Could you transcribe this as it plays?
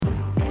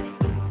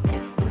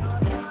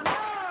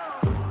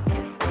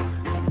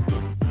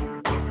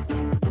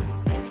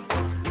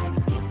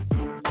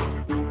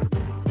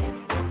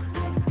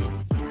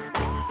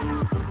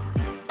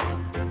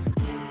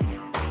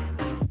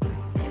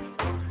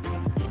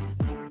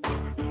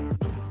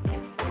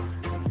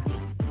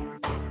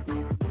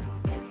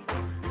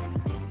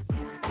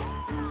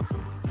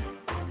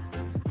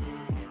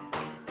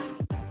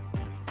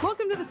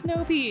Welcome to the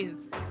Snow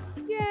Peas.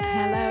 Yay!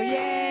 Hello,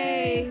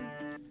 yay!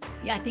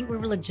 Yeah, I think we're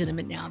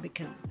legitimate now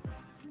because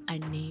I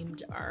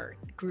named our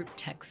group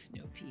text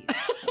Snow Peas.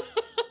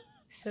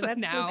 So that's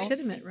now,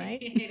 legitimate,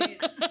 right? It is. It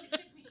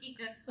took me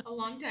a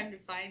long time to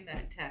find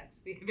that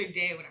text the other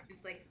day when I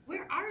was like,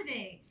 where are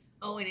they?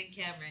 Owen and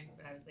Cameron.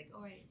 But I was like,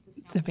 all right, it's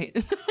a Snow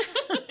Peas.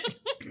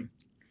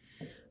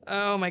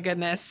 Oh my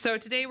goodness. So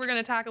today we're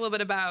going to talk a little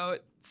bit about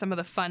some of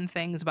the fun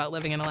things about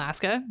living in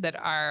Alaska that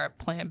are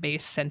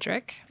plant-based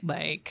centric,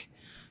 like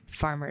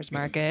farmers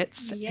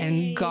markets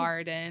and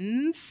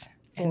gardens.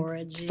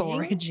 Foraging. And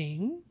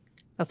foraging.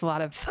 That's a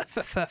lot of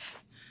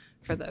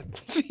for the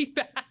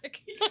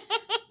feedback.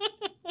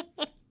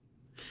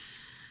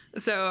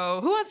 So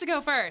who wants to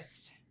go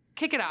first?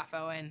 Kick it off,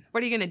 Owen.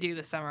 What are you going to do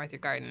this summer with your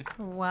garden?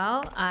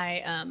 Well,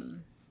 I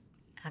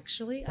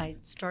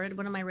started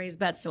one of my raised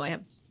beds, so I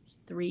have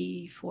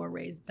 3-4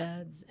 raised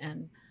beds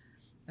and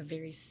a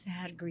very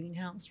sad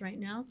greenhouse right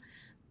now.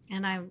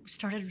 And I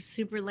started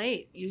super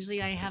late. Usually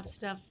I have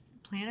stuff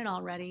planted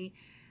already,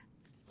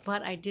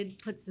 but I did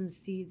put some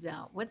seeds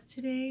out. What's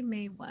today?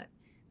 May what?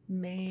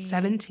 May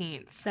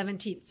 17th.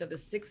 17th. So the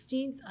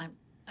 16th,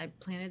 I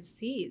planted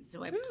seeds.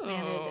 So I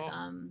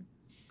planted,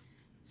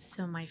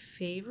 so my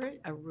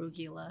favorite,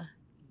 arugula.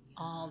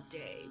 All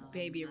day,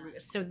 baby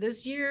arugula. So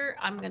this year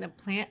I'm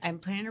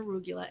planting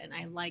arugula, and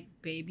I like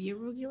baby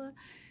arugula.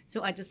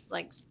 So I just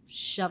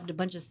shoved a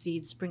bunch of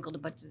seeds, sprinkled a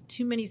bunch of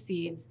too many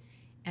seeds,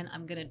 and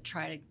I'm gonna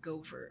try to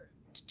go for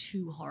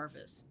 2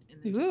 harvests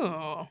and then just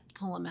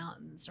pull them out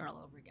and start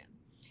all over again,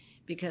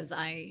 because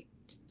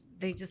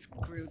they just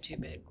grew too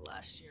big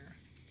last year.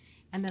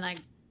 And then I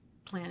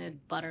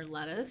planted butter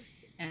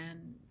lettuce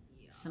and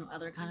some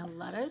other kind of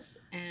lettuce,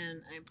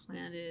 and I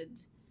planted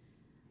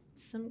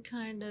some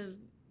kind of.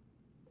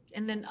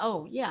 And then,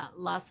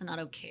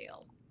 lacinato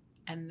kale.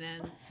 And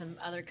then some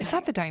other kind Is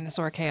that the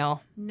dinosaur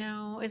kale?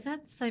 No. Is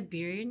that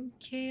Siberian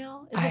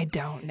kale? I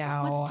don't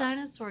know. What's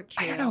dinosaur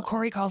kale? I don't know.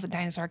 Corey calls it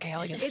dinosaur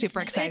kale. He gets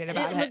super excited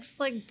about it. It looks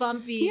like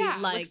bumpy. Yeah,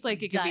 it looks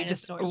like it could be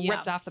just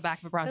ripped off the back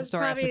of a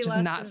brontosaurus, which is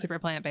not super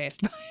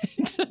plant-based.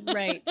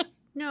 Right.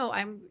 No,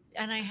 I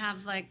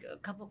have a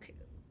couple.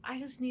 I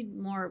just need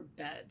more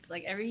beds.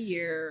 Every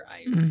year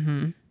I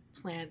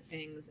plant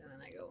things, and then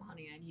I go,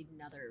 honey, I need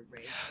another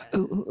raised bed.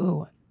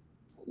 Ooh.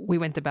 We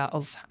went to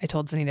Bell's. I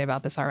told Zanita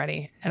about this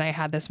already. And I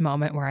had this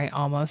moment where I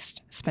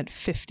almost spent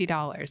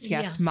 $50.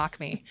 Yes, mock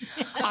me.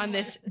 Yes. On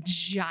this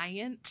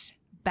giant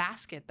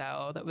basket,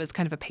 though, that was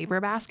kind of a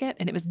paper basket.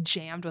 And it was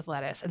jammed with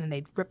lettuce. And then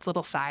they ripped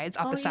little sides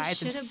off the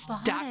sides and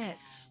stuck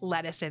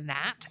lettuce in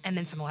that. And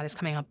then some lettuce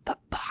coming out the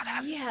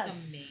bottom. Yes.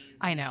 That's amazing.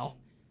 I know.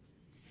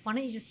 Why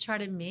don't you just try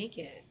to make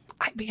it?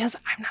 Because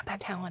I'm not that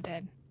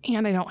talented.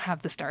 And I don't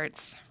have the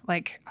starts.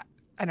 I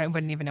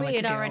wouldn't even know what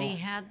to do. It already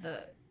had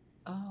the...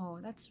 Oh,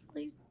 that's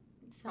really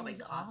probably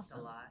costs awesome.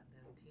 A lot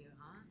though too,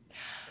 huh?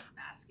 The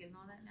basket and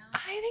all that now.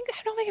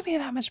 I don't think it'd be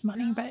that much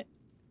money, but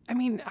I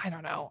mean, I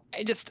don't know.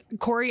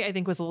 Corey, I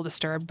think, was a little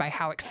disturbed by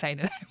how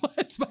excited I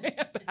was by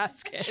a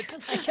basket. A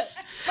bunch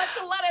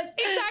of lettuce.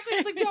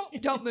 Exactly.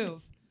 It's don't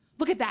move.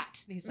 Look at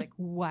that. And he's like,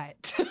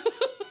 what?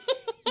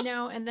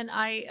 No, and then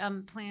I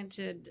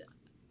planted.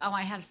 Oh,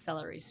 I have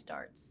celery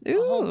starts.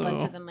 Ooh. A whole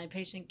bunch of them. My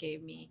patient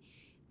gave me.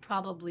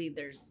 Probably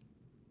there's.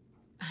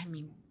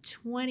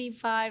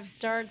 25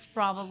 starts,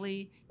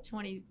 probably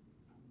 20,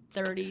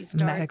 30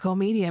 starts. Medical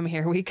medium,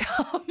 here we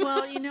come.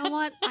 Well, you know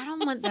what? I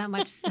don't want that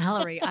much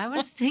celery. I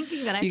was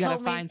thinking that you got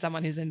to find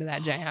someone who's into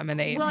that jam, and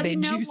they you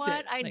know juice what?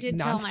 it. I did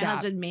tell my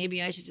husband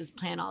maybe I should just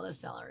plant all the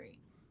celery.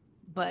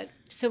 But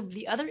so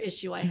the other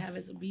issue I have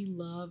is we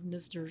love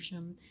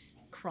nasturtium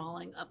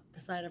crawling up the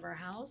side of our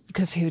house.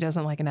 Because who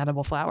doesn't like an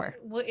edible flower?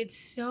 Well, it's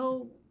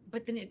so.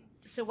 But then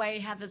so I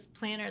have this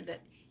planter that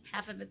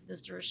half of it's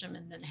nasturtium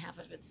and then half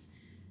of it's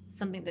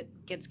something that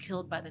gets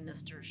killed by the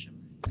nasturtium.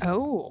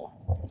 Oh.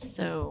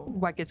 So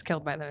what gets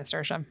killed by the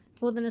nasturtium?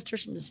 Well, the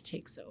nasturtium just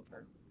takes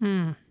over.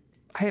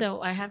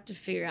 So I have to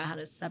figure out how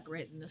to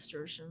separate the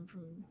nasturtium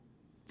from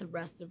the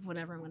rest of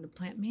whatever I'm going to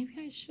plant. Maybe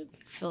I should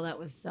fill that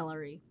with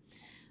celery.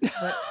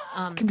 But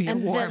it can be a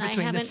war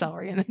between the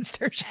celery and the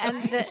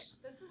nasturtium. This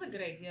is a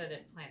good idea to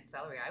plant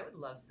celery. I would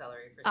love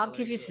celery for I'll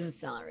give you some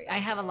celery. I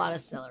have a lot of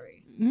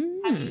celery.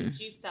 Have you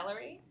juiced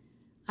celery?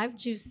 I've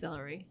juiced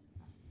celery.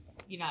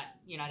 You're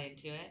not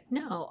into it?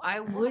 No,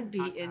 I would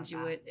be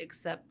into it,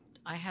 except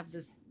I have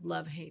this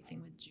love-hate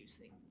thing with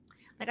juicing.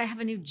 I have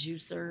a new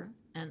juicer,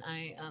 and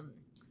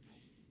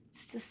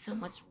it's just so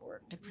much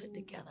work to put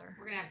together.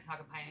 We're gonna have to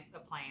talk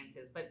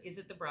appliances, but is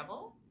it the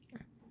Breville?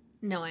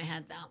 No, I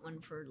had that one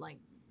for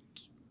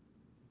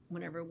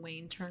whenever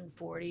Wayne turned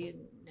 40, and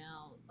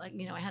now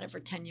I had it for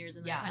 10 years,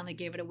 and then I finally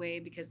gave it away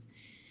because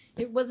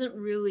it wasn't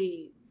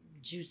really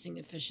juicing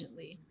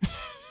efficiently.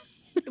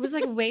 It was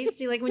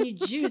wasting. When you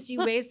juice,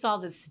 you waste all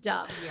this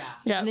stuff.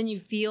 Yeah. And then you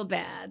feel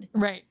bad.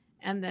 Right.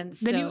 And then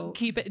you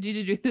keep it. Did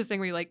you do this thing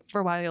where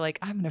for a while you're like,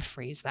 I'm going to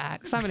freeze that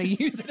because I'm going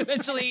to use it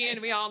eventually? And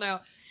we all know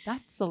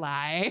That's a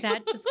lie.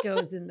 That just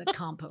goes in the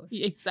compost.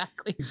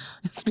 Exactly.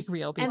 Let's be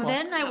real, people. And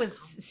then I was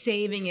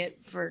saving it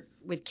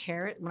with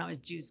carrot when I was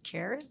juiced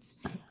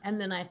carrots. And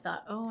then I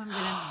thought, oh, I'm going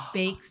to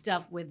bake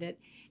stuff with it.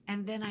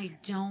 And then I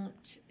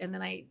don't. And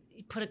then I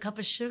put a cup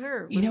of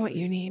sugar. You know what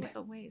you need? What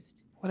a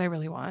waste. What I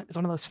really want is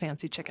one of those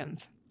fancy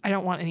chickens. I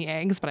don't want any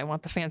eggs, but I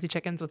want the fancy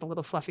chickens with the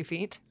little fluffy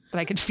feet that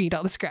I could feed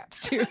all the scraps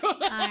to.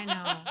 I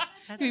know.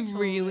 That's It's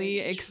really totally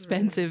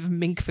expensive true.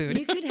 mink food.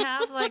 You could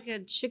have like a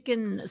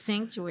chicken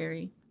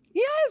sanctuary.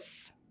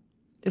 Yes.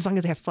 As long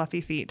as they have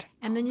fluffy feet.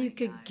 And then you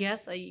could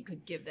guess you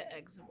could give the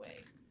eggs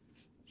away.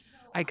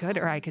 I could,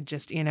 or I could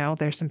just,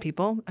 there's some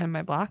people on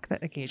my block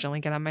that occasionally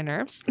get on my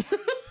nerves.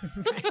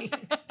 Right.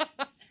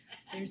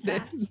 There's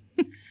that.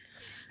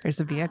 There's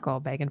a vehicle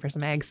begging for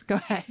some eggs. Go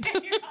ahead.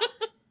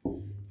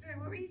 Sorry,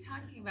 what were you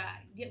talking about?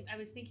 Yeah, I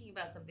was thinking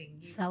about something.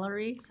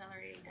 Celery?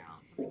 Celery, no.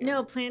 Something No,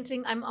 else.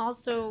 planting. I'm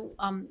also,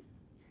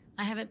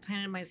 I haven't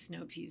planted my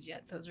snow peas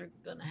yet. Those are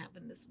going to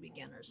happen this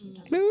weekend or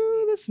sometime this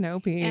Ooh, week. the snow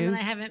peas. And then I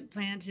haven't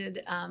planted,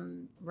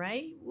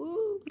 right?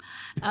 Woo.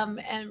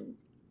 And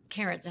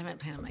carrots. I haven't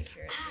planted my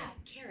carrots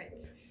yet.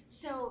 Carrots.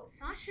 So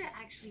Sasha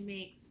actually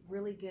makes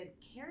really good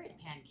carrot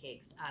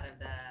pancakes out of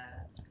the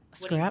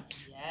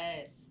Scraps?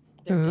 Yes.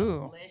 They're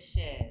Ooh.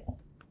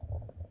 delicious.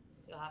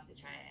 You'll have to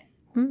try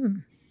it.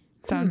 Mm.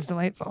 Sounds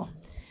delightful.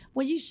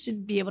 Well, you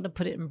should be able to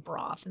put it in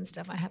broth and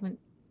stuff. I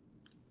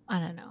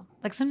don't know.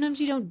 Like sometimes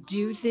you don't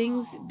do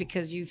things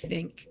because you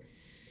think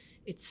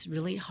it's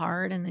really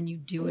hard and then you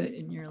do it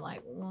and you're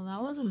like, well,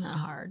 that wasn't that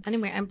hard.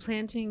 Anyway, I'm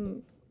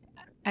planting,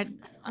 I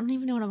don't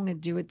even know what I'm going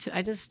to do with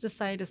I just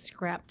decided to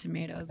scrap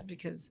tomatoes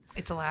because.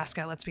 It's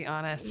Alaska, let's be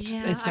honest.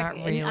 Yeah, it's not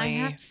and really. I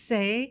have to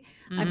say,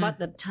 I Mhm. bought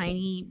the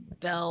tiny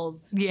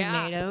Bell's Yeah.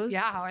 tomatoes.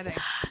 Yeah, how are they?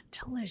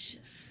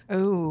 Delicious.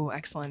 Oh,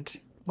 excellent.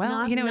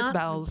 Well, it's Not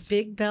Bell's.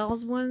 big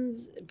Bell's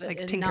ones, but Like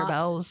and Tinker not-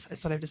 Bells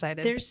is what I've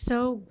decided. They're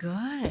so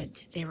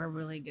good. They were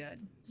really good.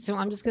 So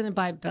I'm just going to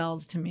buy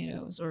Bell's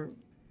tomatoes or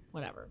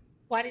whatever.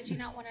 Why did you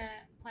not want to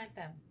plant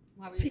them?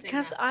 Why were you saying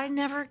Because that? I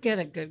never get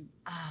a good,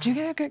 Do you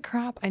get a good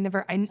crop? I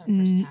never. It's our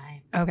first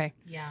time. Okay.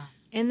 Yeah.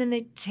 and then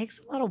it takes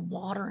a lot of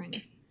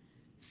watering.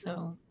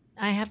 So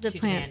I have to Too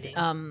plant.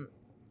 demanding.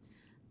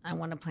 I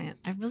want to plant.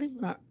 I really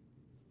want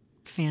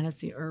a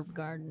fantasy herb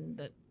garden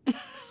that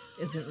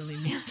isn't really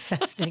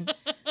manifesting.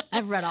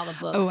 I've read all the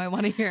books. Oh, I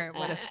want to hear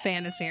what a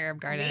fantasy herb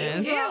garden Me is.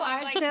 too. Yeah,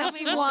 I'm I like, tell just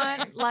me more.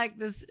 want like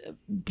this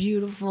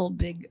beautiful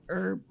big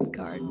herb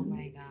garden. Oh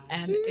my god.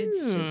 And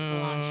it's just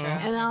Cilantro.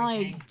 and all I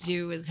Everything.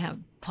 do is have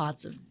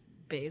pots of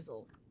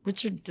basil,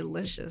 which are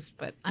delicious.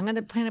 But I'm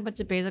gonna plant a bunch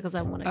of basil because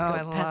I want to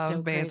Oh, go I pesto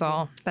love crazy.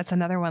 basil. That's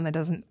another one that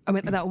doesn't. I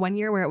mean, that one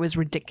year where it was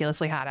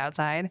ridiculously hot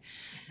outside,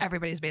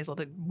 everybody's basil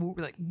did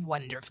like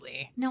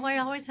wonderfully. No, I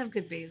always have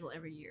good basil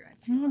every year.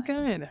 I feel Oh, like.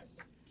 good.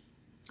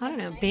 I don't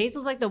That's know. nice.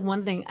 Basil's like the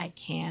one thing I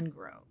can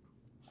grow.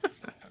 I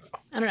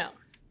don't know.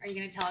 Are you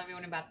going to tell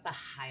everyone about the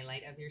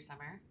highlight of your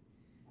summer?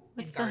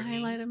 What's In the gardening?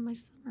 highlight of my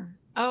summer?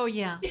 Oh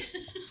yeah,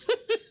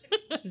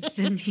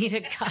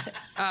 Zanita got it.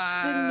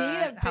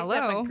 Zanita picked up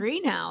hello. a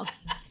greenhouse.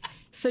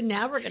 So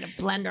now we're gonna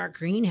blend our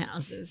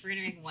greenhouses, We're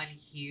going to make one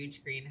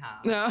huge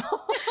greenhouse. No.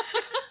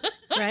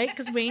 right?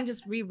 Because Wayne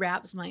just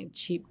rewraps my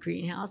cheap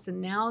greenhouse,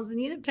 and now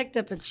Zanita picked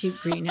up a cheap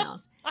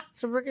greenhouse.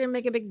 So we're gonna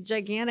make a big,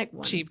 gigantic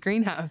one. Cheap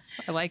greenhouse.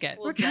 I like it.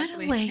 Well, We're kind of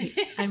definitely. late.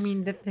 I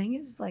mean, the thing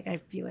is, like, I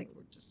feel like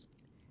we're just.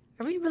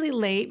 Are we really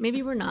late?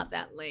 Maybe we're not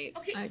that late.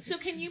 Okay, I so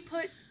just- can you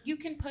put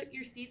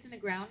your seeds in the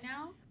ground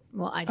now?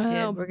 Well, I did.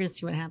 Well, We're gonna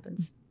see what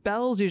happens.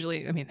 Bells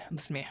usually. I mean,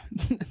 listen to me.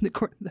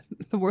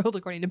 The world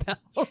according to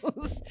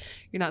bells.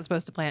 You're not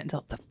supposed to plant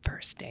until the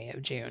first day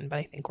of June, but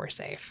I think we're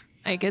safe.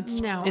 Like it's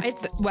No,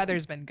 it's the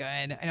weather's been good.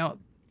 I don't.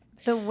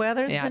 The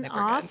weather's Yeah, I been think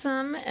we're good.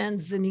 awesome, and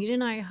Zanita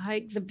and I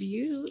hiked the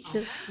Butte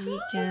this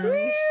weekend.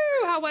 Woo!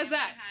 How was Family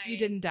that? hike. You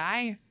didn't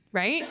die,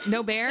 right?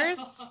 No bears.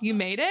 You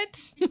made it.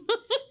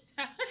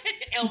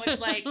 Ellen's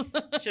like,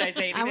 should I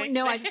say anything?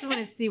 No, I just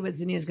want to see what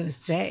Zanita's going to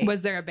say.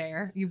 Was there a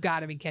bear? You got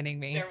to be kidding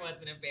me. There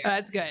wasn't a bear.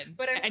 That's good.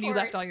 But of and you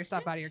left course- all your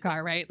stuff out of your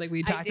car, right? Like we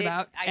I talked did.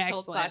 about. I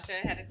told Excellent. Sasha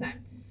ahead of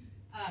time.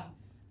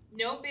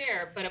 No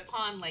bear, but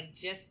upon like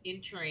just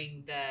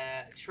entering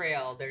the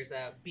trail, there's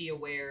a be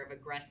aware of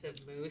aggressive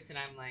moose, and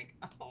I'm like,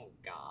 oh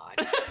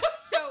god.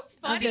 So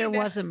funny. There that-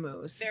 was a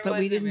moose, there but we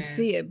was a didn't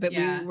see moose. it. But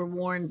Yeah. we were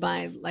warned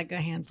by like a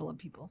handful of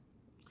people.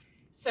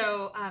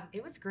 So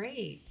it was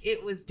great.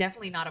 It was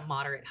definitely not a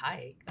moderate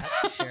hike,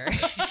 that's for sure.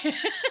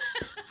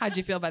 How'd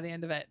you feel by the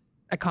end of it?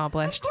 Of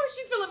Accomplished. course,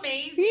 you feel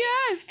amazing.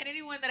 Yes. And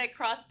anyone that I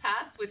crossed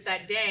paths with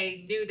that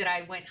day knew that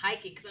I went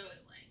hiking because I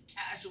was like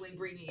casually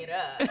bringing it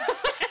up.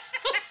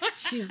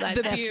 She's like,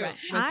 The that's Butte right.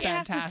 was I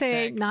have to say,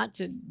 fantastic. not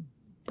to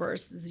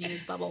burst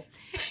Zanita's bubble,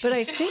 but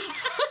I think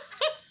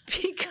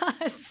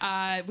because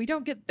We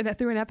don't get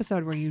through an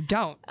episode where you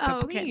don't. So Oh,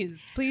 okay.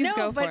 please no,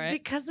 go but for it.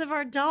 because of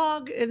our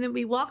dog, and then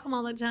we walk him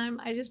all the time.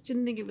 I just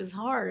didn't think it was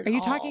hard. Are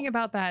you talking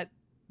about that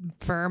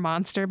fur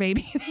monster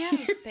baby.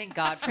 Yes. Thank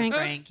God for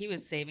Frank. He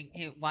was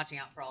watching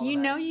out for all of us. You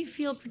know you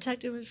feel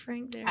protected with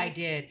Frank there. I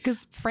did.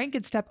 Because Frank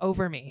could step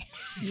over me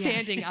Yes.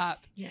 standing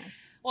up. Yes.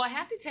 Well, I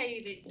have to tell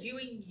you that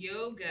doing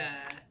yoga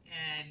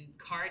and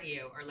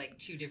cardio are like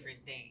two different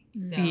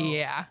things. So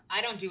Yeah.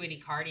 I don't do any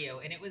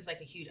cardio, and it was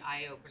like a huge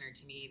eye opener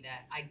to me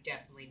that I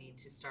definitely need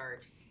to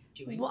start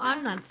doing. Well,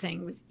 I'm not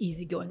saying it was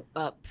easy going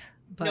up,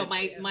 but no,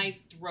 my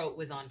throat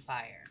was on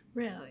fire.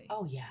 really.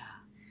 Oh yeah.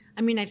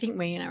 I mean, I think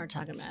Wayne and I were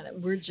talking about it.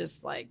 We're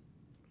just like,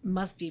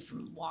 must be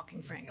from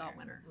walking Frank all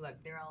winter. Look,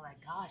 they're all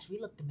like, "Gosh, we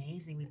looked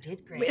amazing. We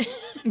did great."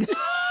 No,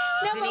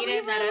 Zanita we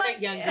and that were other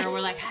like- young girl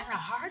were like having a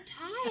hard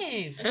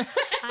time.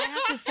 I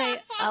have to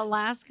say,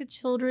 Alaska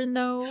children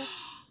though,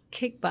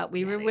 kick butt.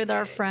 We Yeah, were they with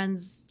our did.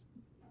 friends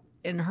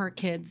and her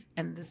kids,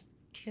 and this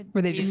kid.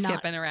 Were they is just not-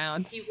 skipping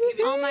around? He was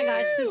Oh my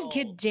gosh, this little.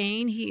 kid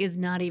Dane, he is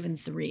not even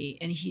 3,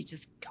 and he's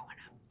just going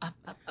up,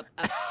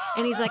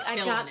 and he's like, "I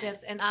Killing got it.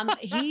 this," and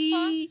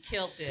he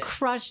killed it.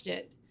 crushed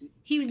it.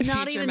 He was The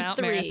not future even Mount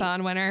 3.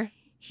 Marathon winner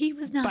He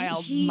was not by a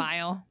he's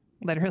mile,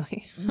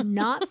 literally.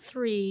 not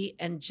 3,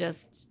 and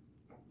just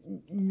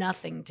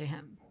nothing to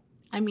him.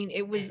 I mean,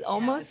 it was Yeah,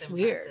 almost it was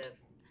weird. impressive.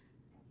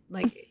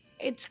 Like,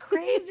 it's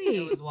crazy.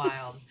 It was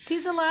wild.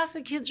 These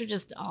Alaska kids are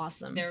just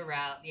awesome. They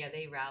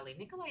rallied.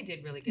 Nikolai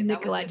did really good.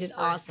 Nikolai that was his did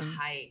first awesome.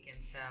 hike,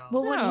 and so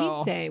Well, what did No.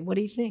 he say? What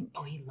do you think?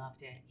 oh, he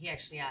loved it. He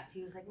actually asked.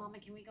 He was like, "Mama,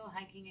 can we go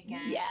hiking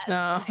again?" Yes. Oh,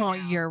 I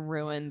know. you're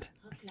ruined.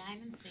 Hook,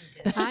 line, and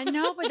sinker. I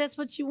know, but that's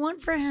what you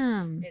want for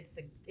him.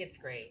 It's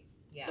great.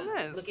 Yeah,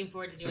 It is. looking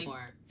forward to doing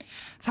more.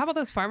 So how about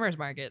those farmers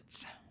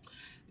markets?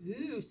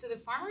 Ooh, so the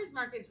farmers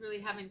markets really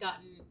haven't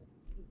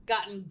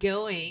gotten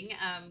going.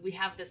 We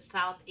have the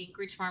South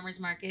Anchorage Farmers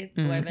Market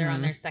where they're on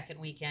Mhm. their second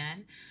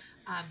weekend.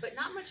 But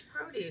not much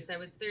produce. I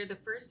was there the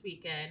first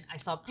weekend. I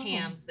saw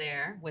Pam's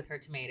there with her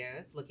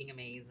tomatoes, looking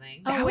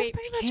amazing. Oh, That was wait,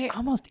 pretty much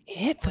almost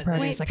it for Was it?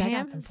 produce. Like I got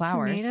Pam's some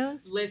flowers.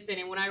 tomatoes? Listen,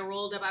 and when I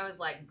rolled up, I was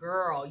like,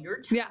 "Girl,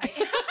 you're Yeah.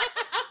 tiny."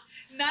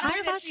 Not only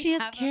I does thought she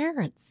has have a-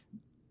 carrots.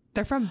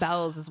 They're from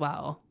Bell's as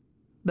well.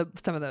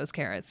 Some of those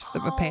carrots,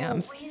 the Oh,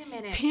 Pam's. wait a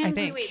minute. Pam's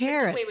think. is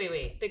carrots.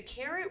 Wait. The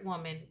carrot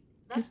woman.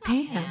 That's It's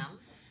not Pam. Pam.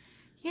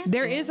 Yeah,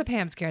 There it is a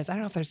Pam's carrots. I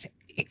don't know if there's.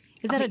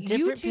 Is that a You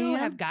different two Pam?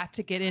 have got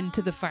to get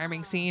into the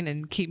farming Ah. scene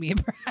and keep me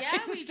abreast. Yeah,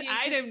 we do,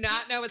 I 'cause do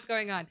not know what's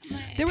going on.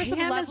 There were some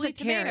Pam is lovely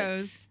the carrots.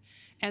 tomatoes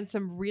and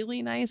some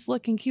really nice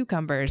looking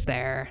cucumbers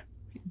there.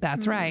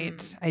 That's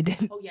right. I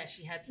did Oh yeah,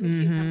 she had some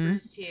Mhm.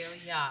 cucumbers too.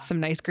 Yeah. some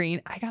nice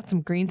green. I got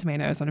some green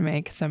tomatoes. I'm gonna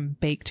make some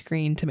baked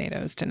green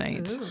tomatoes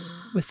tonight Ooh.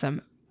 with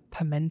some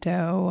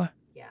pimento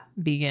Yeah.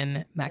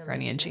 vegan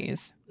macaroni and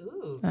Delicious. cheese.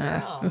 Ooh,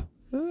 Uh, girl.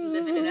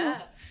 Living it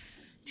up.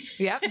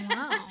 Yep.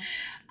 Wow.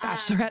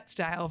 Bachelorette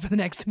style for the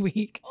next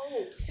week.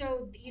 Oh,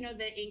 so you know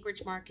the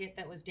Anchorage Market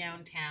that was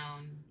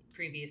downtown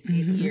previous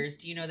Mhm. years.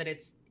 Do you know that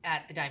it's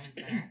at the Diamond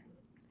Center?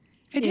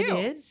 I do. It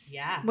is?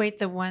 Yeah. Wait,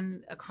 the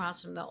one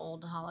across from the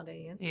old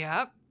Holiday Inn?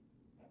 Yep.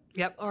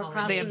 Yep. Or Oh,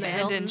 across The from the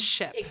abandoned Hilton?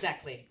 ship.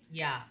 Exactly.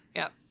 Yeah.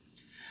 Yep.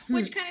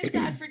 Which kind of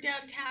sad for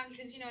downtown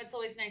because it's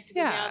always nice to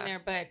go Yeah. down there,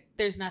 but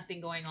there's nothing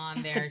going on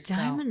At there. the so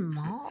Diamond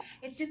Mall?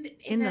 it's in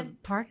In the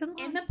parking lot?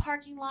 in the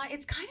parking lot.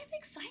 It's kind of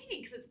exciting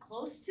because it's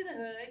close to the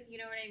hood. You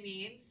know what I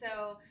mean?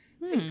 So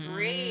it's Hmm. a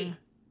great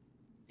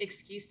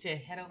excuse to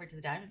head over to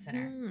the Diamond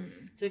Center. Hmm.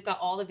 So we've got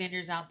all the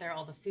vendors out there,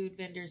 all the food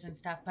vendors and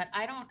stuff. But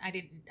I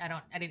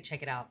didn't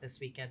check it out this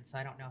weekend, so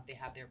I don't know if they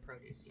have their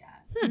produce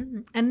yet.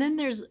 Mm. And then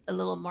there's a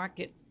little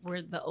market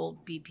where the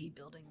old BP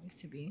building used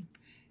to be.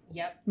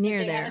 Yep,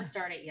 Near they there. haven't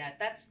started yet.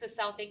 That's the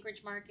South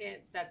Anchorage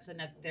Market. That's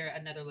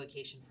another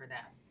location for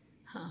that.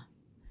 Huh.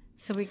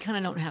 So we kind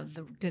of don't have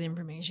the good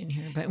information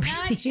here, but we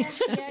Not need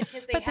just to- yet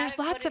because they But there's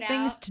haven't lots put of it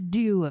things out. to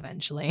do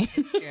eventually.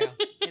 It's true.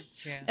 It's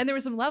true. And there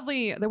was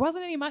there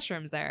wasn't any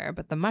mushrooms there,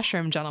 but the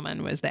mushroom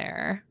gentleman was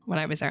there when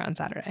I was there on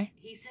Saturday.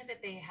 He said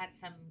that they had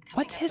some. Coming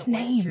What's up, his the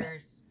name?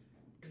 Oysters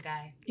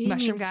guy. You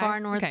Mushroom mean guy? Far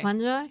North Okay.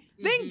 Fungi?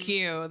 Thank Mhm.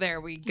 you.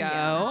 There we go.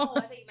 Yeah. Oh,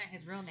 I thought you meant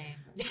his real name.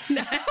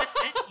 No.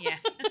 Yeah.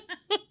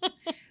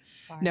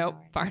 Nope.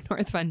 Far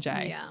North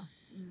Fungi. Yeah.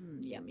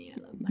 Yummy. I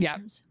love Yeah.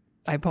 mushrooms.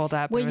 I pulled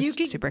up Well, and you was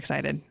could super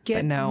excited. Get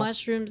but no.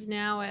 mushrooms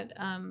now at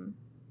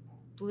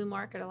Blue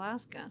Market,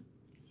 Alaska.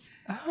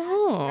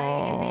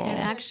 Oh. And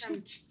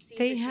actually,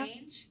 they have-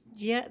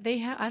 Yeah, they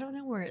have. I don't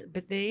know where,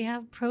 but they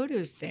have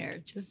produce there.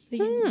 Just so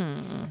you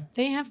know.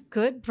 They have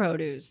good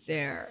produce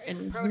there,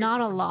 and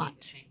not a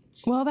lot.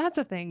 Well, that's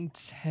a thing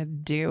to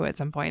do at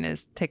some point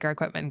is take our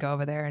equipment and go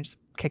over there and just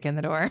kick in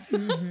the door.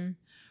 Mhm.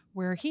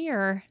 We're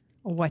here.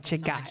 What you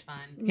so got? much fun.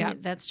 Yeah.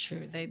 That's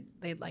true.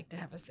 They'd like to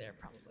have us there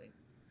probably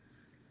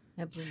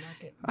at Blue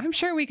Market. I'm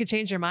sure we could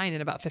change your mind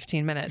in about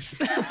 15 minutes.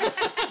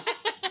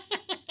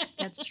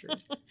 That's true.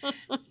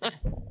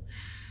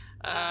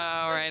 Oh,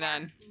 right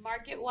on.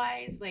 Market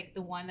wise, like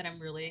the one that I'm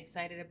really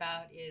excited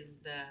about is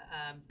the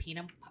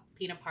Pina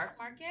Park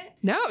Market.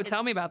 No,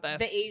 tell me It's about this.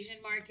 The Asian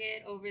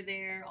market over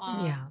there.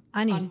 Yeah,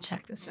 I need to on-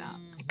 check this out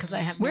Mhm. because I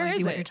have no Where idea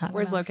is what you're it? talking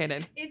Where's about.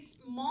 located? It's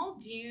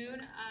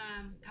Muldoon.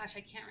 Gosh,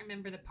 I can't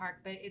remember the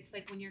park, but it's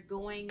like when you're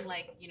going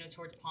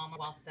towards Palma,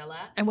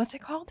 Walsella. And what's it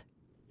called?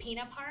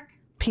 Pina Park.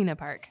 Peanut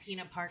Park.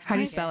 Peanut Park. How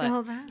do you Market.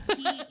 spell it?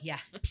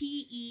 that?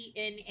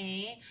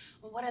 Pena.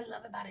 What I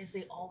love about it is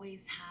they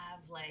always have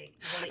like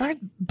Or really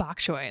bok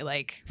choy,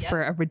 like Yep.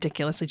 for a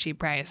ridiculously cheap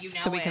price. You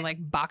So know we can it.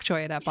 like bok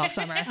choy it up all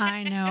summer.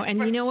 I know. And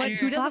For you know what? sure.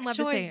 Who doesn't Bok love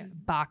to say choy's-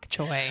 bok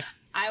choy?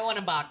 I want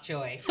a bok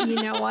choy.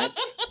 You know what?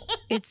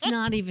 It's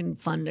not even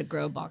fun to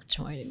grow bok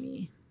choy to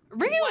me.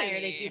 Really? Why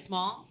are they too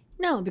small?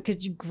 No,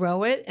 because you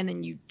grow it and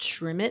then you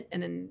trim it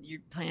and then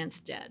your plant's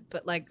dead.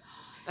 But like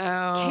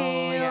Oh,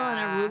 kale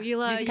yeah. and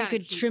arugula, you kinda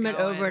could keep trim it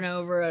over going. and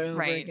over and over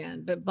Right.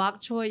 again. But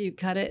bok choy, you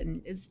cut it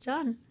and it's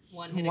done.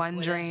 One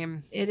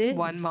dream, It is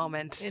one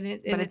moment. And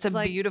But it's a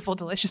like, beautiful,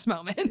 delicious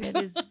moment. It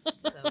is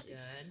So good.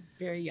 it's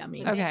very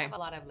yummy. But they Okay. have a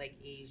lot of like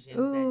Asian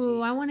Ooh,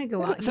 veggies. I want to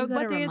go out. So You what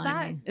gotta day is remind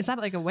that? me. Is that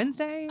like a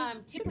Wednesday?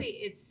 Typically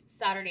it's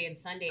Saturday and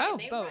Sunday, Oh, and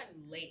they both.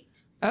 run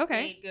late.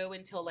 Okay. They go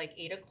until like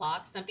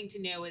 8:00. Something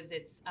to know is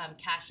it's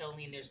cash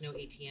only, and there's no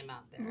ATM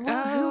out there.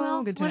 Well, who Oh,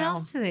 else? good to What know.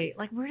 else do they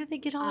like? Where do they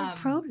get all their Um,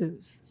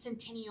 produce?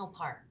 Centennial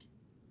Park.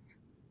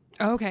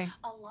 Okay.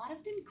 A lot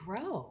of them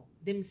grow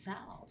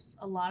themselves.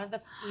 A lot of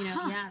the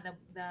Huh.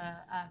 the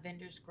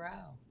vendors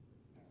grow.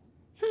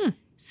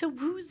 So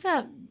who's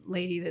that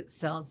lady that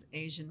sells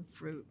Asian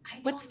fruit? I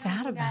don't What's know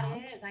that who about?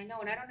 That is. I know,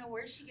 and I don't know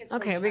where she gets.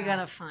 Okay, those we from.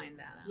 gotta find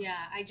that out. Yeah,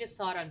 I just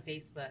saw it on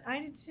Facebook. I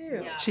did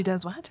too. Yeah. She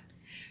does what?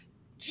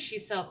 She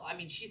sells. I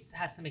mean, she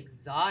has some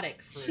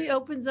exotic fruit. She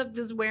opens up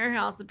this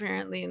warehouse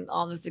apparently, and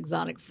all this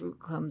exotic fruit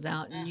comes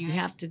out, and you Uh-huh.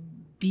 have to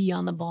be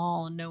on the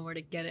ball and know where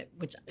to get it,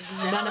 which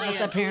none of us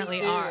Yeah, apparently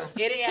who's who. are.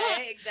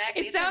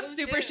 Exactly. It It's a sounds who's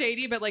super who.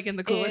 shady, but like in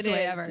the coolest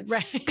way It is, ever.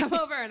 right? Come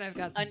over and I've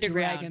got some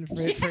Underground. dragon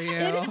fruit for you.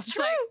 It is It's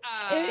true.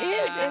 like, It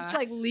is. It's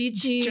like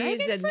lychees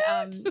dragon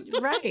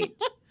and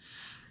right.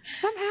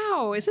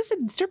 somehow, is this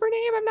a stripper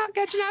name I'm not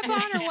catching up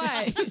on or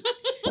what?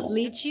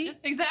 Lychees,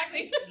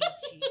 Exactly.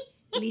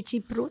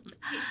 lychee fruit,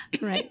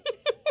 right?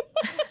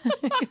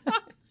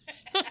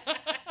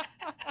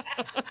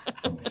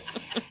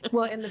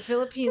 Well, in the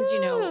Philippines,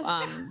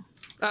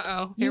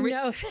 Uh-oh. you Here we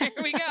know. here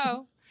we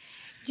go.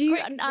 Do you?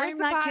 Quick, I'm where's the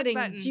not pause kidding.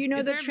 button? Do you know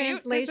Is the there a mute? There's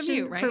a translation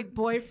mute, for right?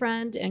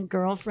 boyfriend and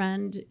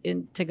girlfriend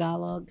in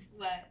Tagalog?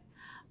 What?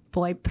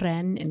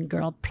 Boyfriend and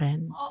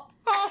girlfriend. Oh,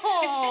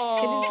 Oh.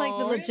 It is like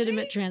the legitimate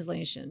really?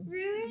 translation.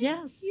 really?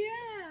 Yes. Yeah.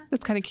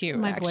 That's kind of cute,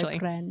 My actually.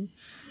 boyfriend.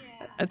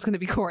 Yeah. That's going to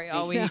be Corey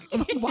all So-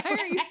 week. Why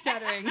are you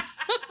stuttering?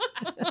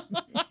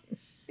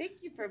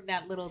 Thank you for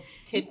that little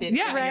tidbit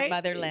Yeah. from your Right?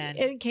 motherland.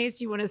 In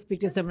case you want to speak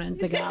to someone in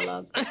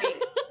Tagalog.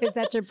 Is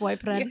that your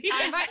boyfriend?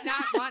 I might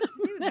not want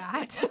to do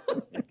that.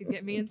 That could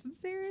get me in some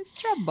serious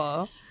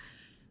trouble.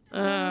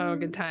 Oh,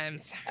 good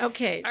times.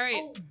 Okay. All right.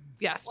 Oh,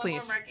 Yes, one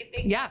please. more market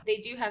thing. Yeah. They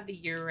do have the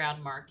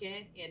year-round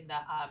market in the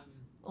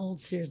Old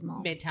Sears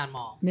Mall. Midtown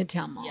Mall.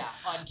 Midtown Mall. Yeah,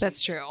 on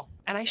That's Tuesdays. true.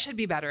 And I So- should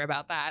be better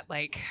about that.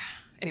 Like,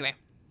 anyway,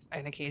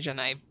 on occasion,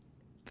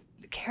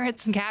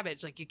 carrots and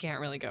cabbage, like, you can't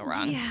really go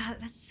wrong. Yeah,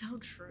 that's so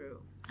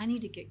true. I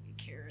need to get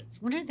carrots.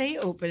 When are they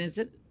open? Is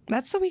it?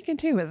 That's the weekend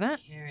too, isn't it?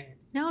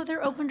 Carrots. No,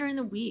 they're open during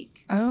the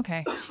week Oh,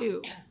 okay.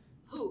 too.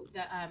 Who? The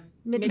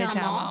Midtown, Midtown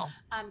Mall.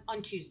 Mall.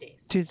 on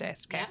Tuesdays.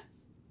 Tuesdays. Okay. Yeah.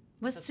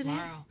 What's So today?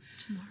 tomorrow.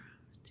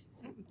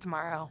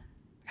 Tomorrow.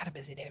 Got a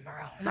busy day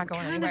tomorrow. I'm not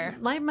going Kind of-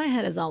 anywhere. my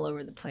head is all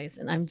over the place,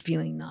 and I'm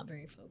feeling not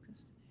very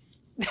focused.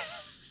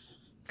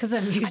 Because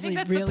I'm I usually think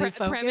that's really the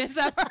premise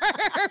focused. of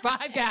our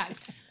podcast.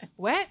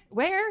 What?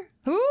 Where?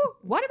 Who?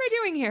 What am I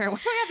doing here? Why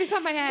do I have this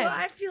on my head? Well,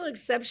 I feel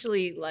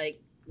exceptionally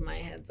like my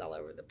head's all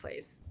over the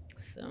place.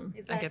 So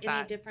Is I that get any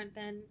that. different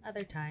than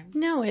other times?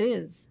 no, it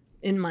is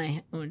in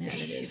my own head.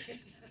 It is.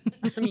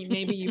 I mean,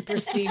 maybe you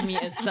perceive me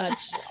as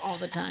such all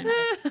the time.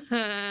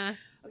 but-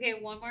 Okay,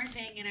 one more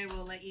thing, and I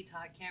will let you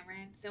talk,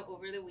 Cameron. So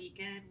over the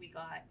weekend, we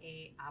got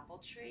a apple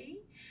tree.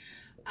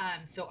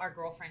 So our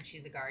girlfriend,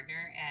 she's a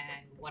gardener,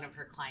 and one of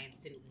her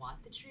clients didn't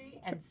want the tree,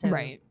 and so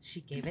Right. she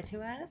gave it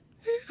to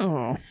us.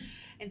 Oh.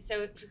 And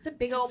so it's a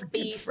big That's a old good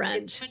beast.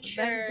 friend. It's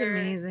mature. That is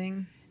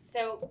amazing.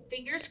 So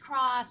fingers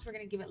crossed, we're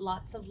gonna give it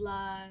lots of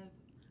love.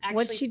 Actually,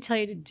 What'd she tell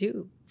you to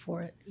do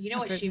for it? you know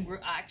what after she the-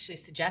 actually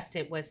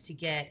suggested was to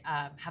get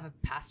have a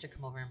pastor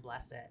come over and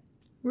bless it.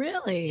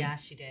 Really? Yeah,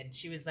 she did.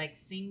 She was like,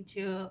 sing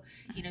to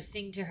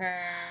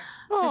her.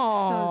 That's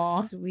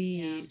Aw. so sweet.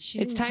 Yeah. She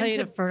It's didn't time tell you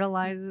to- to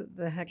fertilize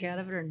the heck out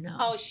of it or no?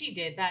 Oh, she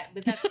did that,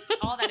 but that's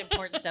all that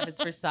important stuff is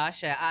for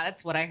Sasha.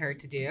 That's what I heard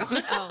to do.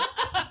 Oh.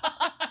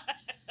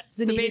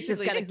 So Zanita's just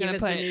basically got to she's give gonna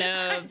us some put-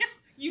 love.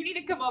 You need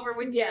to come over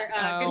with Yeah. your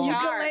Oh.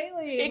 guitar.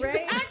 Ukulele,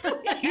 Exactly.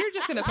 You're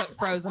just gonna put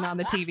Frozen on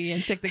the TV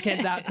and stick the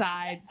kids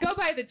outside. Go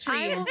by the tree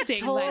I and will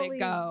sing "Let It totally-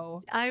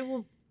 Go."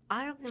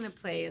 I want to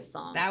play a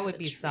song. That for would the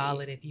be tree.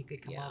 solid if you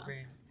could come Yeah. over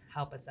and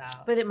help us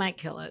out. But it might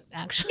kill it,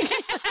 actually.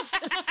 I'm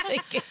just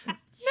thinking. No,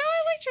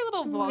 I liked your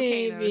little volcano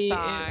Maybe it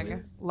song,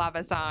 was-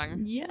 lava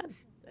song.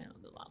 Yes, I know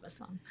the lava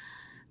song.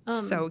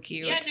 So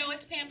cute. yeah, no,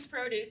 it's Pam's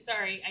produce.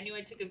 Sorry, I knew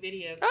I took a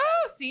video.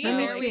 Oh, see, So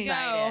there we go.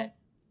 excited.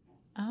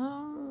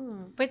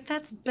 Oh, but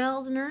that's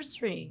Belle's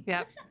nursery.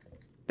 Yep.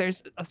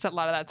 There's a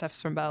lot of that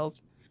stuff's from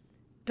Bell's.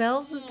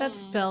 That's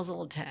Hmm. Belle's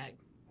little tag.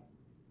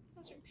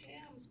 Those are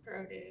Pam's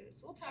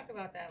produce. We'll talk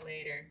about that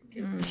later.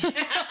 Mm.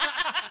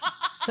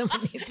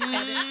 Someone needs to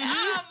edit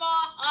that.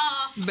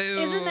 Boo.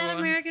 Isn't that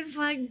American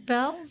flag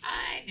bells?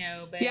 I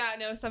know, but Yeah,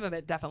 no, some of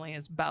it definitely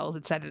is bells.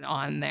 It said it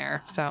on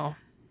there, so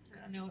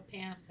I don't know what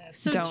Pam says.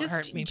 So Don't just,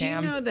 hurt me, do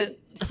Pam. you know that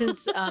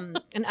since and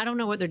I don't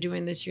know what they're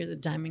doing this year, the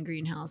Diamond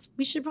Greenhouse.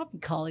 We should probably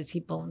call these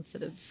people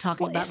instead of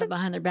talking about them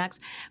behind their backs.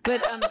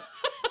 But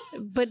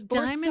We're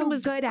Diamond so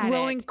was good at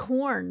growing it.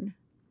 corn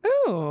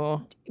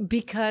Ooh.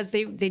 because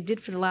they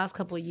did for the last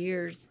couple of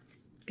years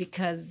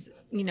because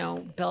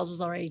Bell's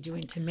was already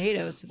doing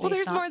tomatoes. So Well, they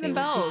there's thought more they than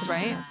would do Bell's, something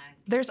right? else.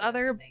 There's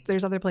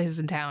other places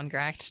in town,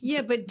 correct?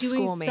 Yeah, but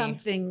doing School me.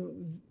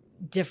 something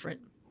different.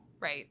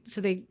 Right.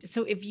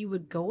 So if you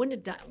would go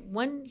into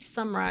one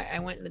summer, I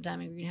went to the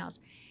Diamond Greenhouse,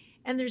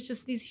 and there's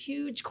just these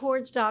huge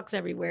corn stalks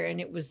everywhere, and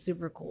it was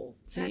super cool.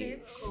 So That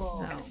is cool.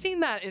 so- I've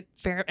seen that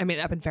at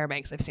up in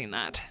Fairbanks. I've seen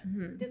that.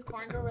 Mhm. Does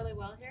corn grow really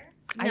well here?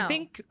 I No.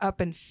 think up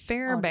in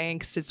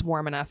Fairbanks, it's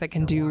warm enough. It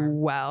can So do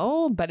warm.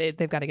 well, but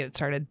they've got to get it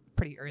started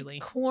pretty early.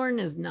 Corn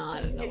is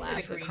not an It's in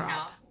Alaska the crop.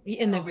 greenhouse.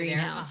 In the over there.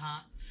 greenhouse.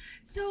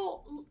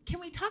 So can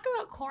we talk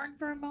about corn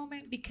for a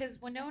moment? Because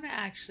Winona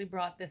actually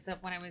brought this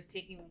up when I was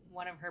taking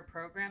one of her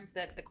programs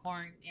that the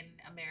corn in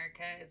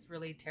America is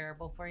really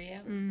terrible for you.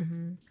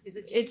 Mm-hmm. Is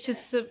it? It's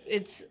just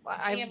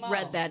I've GMO.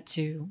 read that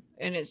too,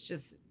 and it's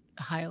just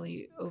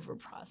highly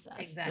overprocessed.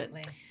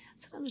 Exactly. But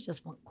sometimes I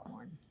just want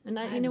corn, and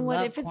I you know what?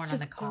 love If it's corn on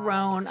just the cob.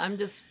 grown, I'm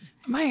just.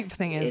 My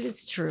thing It is,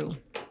 is true.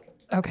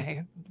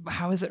 okay,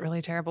 how is it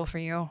really terrible for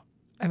you?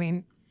 I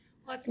mean,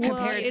 Well, it's Well,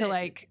 compared to it's-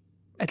 like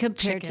a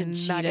compared to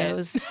chicken nugget.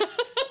 Cheetos.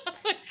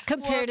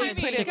 Compared Well, to I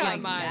mean, chicken.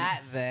 come on.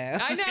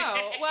 I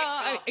know.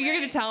 Well, you're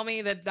going to tell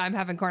me that I'm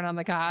having corn on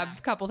the cob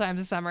a couple times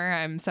a summer.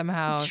 I'm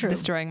somehow True.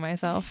 destroying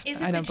myself.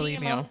 Is it I don't the believe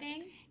GMO you.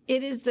 thing?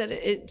 It is that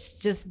it's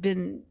just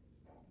been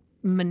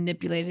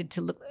manipulated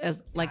to look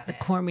as like the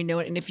corn we know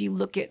it. And if you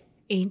look at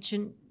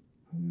ancient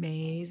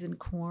maize and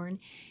corn,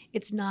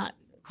 it's not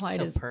quite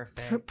So as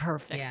perfect.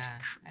 perfect. Yeah,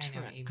 I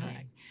know what you mean.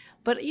 Correct.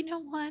 But you know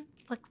what?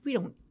 Like we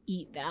don't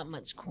eat that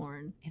much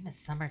corn. In the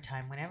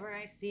summertime, whenever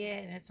I see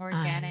it and it's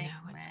organic,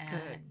 know, it's man,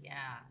 good.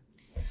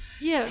 Yeah.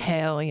 Yeah.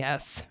 Hell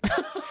yes.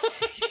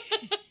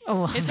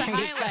 Oh, It's a there you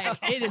go. highlight.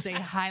 It is a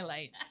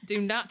highlight. Do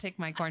not take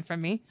my corn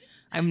from me.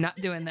 I'm not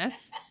doing this.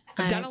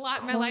 I've done a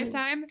lot in my Corn is-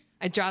 lifetime.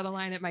 I draw the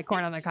line at my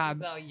corn on the cob.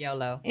 So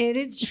YOLO. It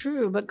is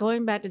true, but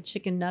going back to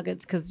chicken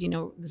nuggets, because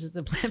this is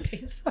a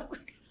plant-based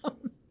program.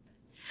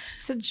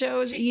 So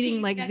Joe's Chicken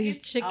eating like these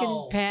nuggets? chicken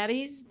Oh.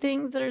 patties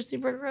things that are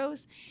super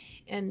gross,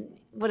 and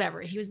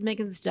whatever. He was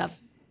making stuff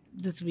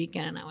this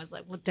weekend, and I was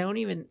like, "Well, don't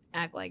even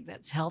act like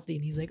that's healthy."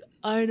 And he's like,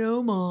 "I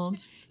know, Mom."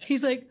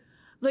 He's like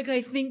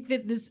I think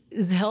that this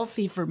is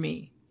healthy for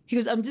me. He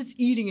goes, "I'm just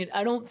eating it.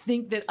 I don't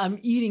think that I'm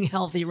eating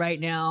healthy right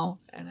now."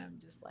 And I'm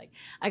just like,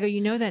 I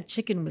go, that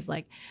chicken was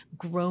like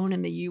grown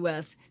in the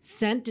U.S.,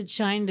 sent to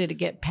China to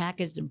get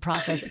packaged and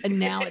processed, and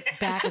now it's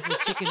back as a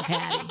chicken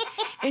patty.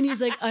 And he's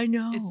like, I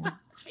know.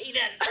 He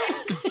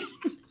does.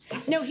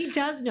 No, he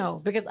does know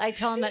because I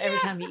tell him that every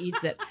time he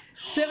eats it.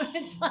 So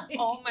it's like,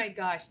 Oh my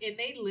gosh. And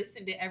they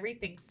listen to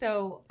everything.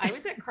 So I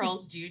was at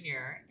Carl's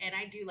Jr. and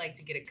I do like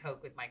to get a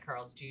Coke with my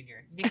Carl's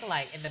Jr.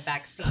 Nikolai in the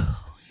back seat.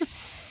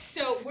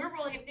 So we're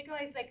rolling.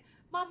 Nikolai's like,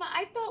 Mama,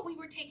 I thought we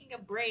were taking a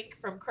break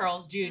from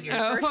Carl's Jr.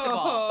 First of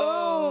all.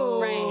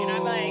 Oh. Right. And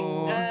I'm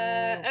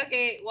like,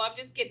 okay, well, I'm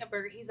just getting a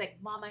burger. He's like,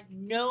 Mama,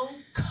 no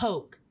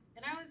Coke.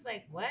 And I was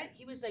like, what?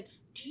 He was like,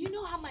 do you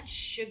know how much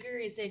sugar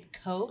is in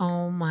Coke?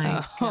 oh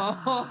my God.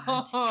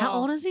 How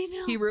old is he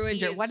now? He ruined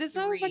He your. is What is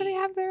that? What do 3. they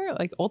have there?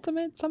 Like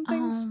ultimate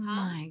somethings? Oh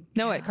my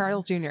No, at God.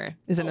 Carl's Jr.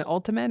 Is it an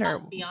ultimate or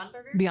Beyond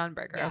Burger? Beyond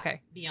Burger? Yeah,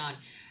 Okay. Beyond.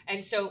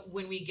 And so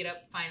when we get up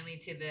finally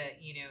to the,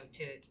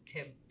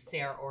 to say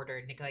our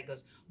order, Nikolai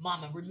goes,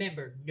 Mama,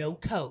 remember, no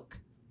Coke.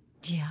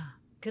 Yeah.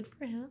 Good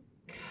for him.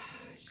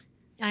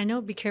 I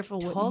know. Be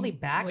careful. Totally what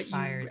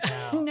backfired you,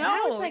 though. No. And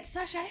I was like,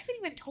 Sasha, I haven't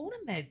even told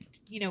him that,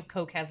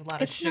 Coke has a lot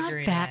of It's not sugar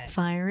in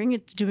backfiring.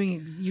 It's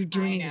doing. You're it.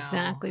 doing I know,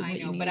 exactly what I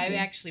you know, need but to I do.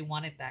 actually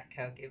wanted that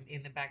Coke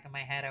in the back of my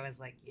head. I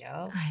was like,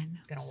 yo, I know.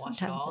 gonna wash it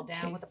Sometimes all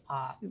down with a tastes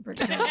pop. Super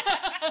good.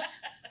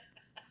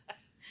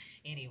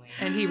 Anyway.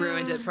 And he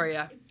ruined it for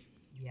you.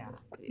 Yeah.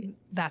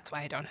 That's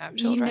why I don't have You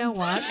children. know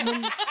what?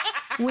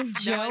 When No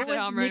Joe one's at was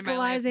home ruined my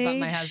life Nikolai's age, but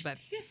my husband.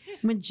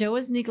 when Joe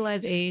was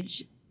Nikolai's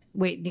age,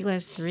 wait,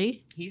 Nikolai's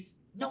 3? He's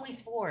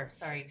 4.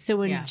 Sorry. So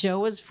when Yeah. Joe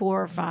was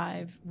 4 or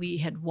 5, we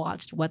had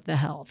watched What the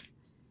Health,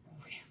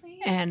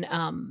 Really?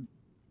 and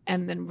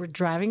then we're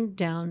driving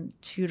down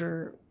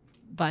Tudor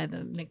by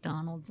the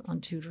McDonald's on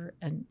Tudor,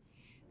 and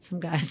some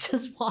guy's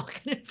just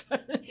walking in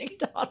front of the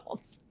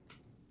McDonald's.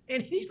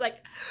 And he's like,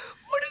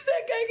 what is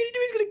that guy going to do?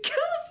 He's going to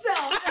kill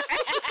himself.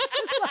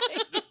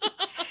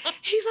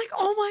 He's like,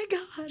 oh my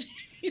God.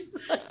 He's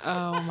like,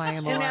 Oh my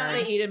and now they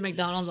lord. eat at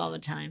McDonald's all the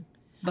time.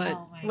 But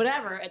Oh my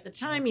whatever. At the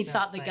time, he so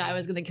thought the guy funny.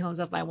 was going to kill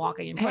himself by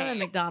walking in front of Hey.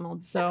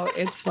 McDonald's. So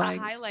it's A like,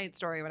 highlight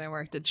story when I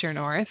worked at True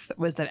North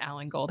was that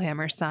Alan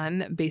Goldhammer's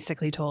son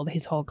basically told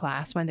his whole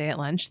class one day at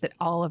lunch that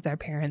all of their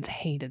parents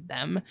hated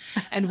them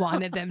and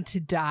wanted them to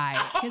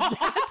die. 'Cause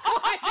that's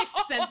why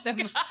they sent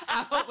them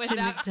out with To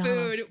that McDonald's.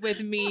 food with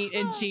meat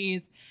and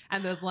cheese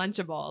and those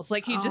Lunchables.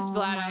 Like he just Oh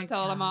flat my out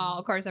told them all. God.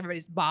 Of course,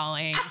 everybody's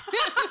bawling.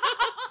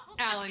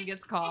 Alan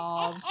gets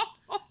called.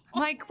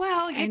 I'm like,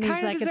 well, you And he's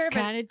kind of like, deserve it's it.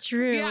 kind of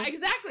true. Yeah,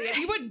 exactly. And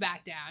he wouldn't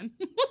back down.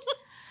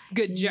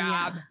 Good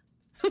job.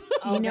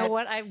 You know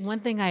what? One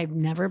thing I've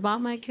never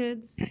bought my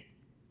kids: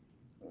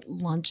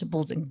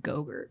 Lunchables and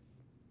Go-Gurt.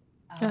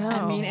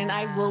 I mean, and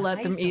I will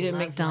let them eat at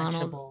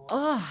McDonald's.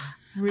 Oh,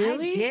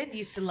 really? I did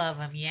used to love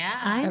them. Yeah.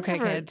 I Okay,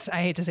 never- kids.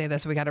 I hate to say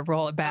this. We got to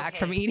roll it back Okay.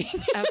 from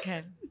eating.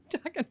 Okay.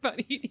 Talking about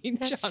eating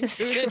That's junk just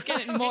food and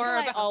getting more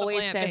Nikolai about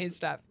always the plant-based says-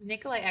 stuff.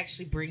 Nikolai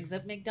actually brings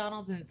up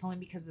McDonald's, and it's only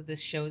because of this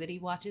show that he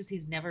watches.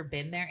 He's never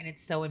been there, and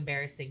it's so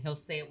embarrassing. He'll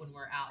say it when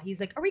we're out. He's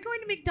like, "Are we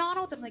going to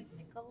McDonald's?" I'm like,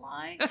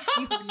 "Nikolai,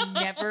 you've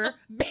never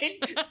been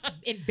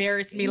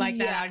embarrassed me like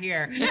that Yeah. out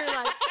here." You're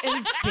like,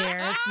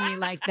 embarrass me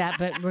like that,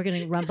 but we're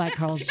going to run by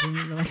Carl's Jr.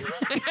 Like,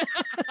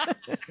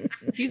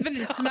 He's been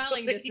in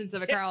smelling distance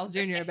of a Carl's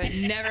Jr., but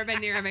never been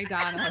near a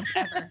McDonald's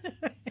ever.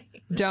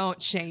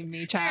 Don't shame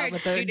me, child,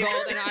 with the Junior.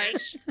 golden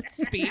arch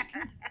speak.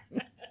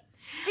 okay.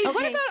 Oh,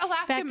 what about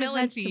Alaska back to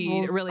Millen Feed,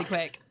 vegetables. really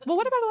quick? Well,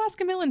 what about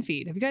Alaska Millen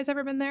Feed? Have you guys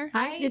ever been there?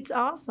 It's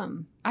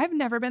awesome. I've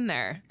never been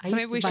there. I So used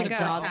maybe we to buy should go.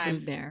 dog Time.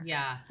 food there.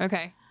 Yeah,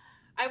 Okay.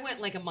 I went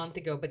like a month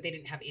ago, but they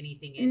didn't have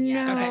anything in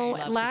yet. No, but I'd love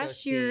to go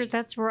last year see.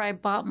 that's where I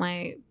bought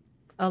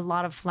a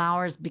lot of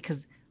flowers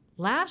because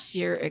last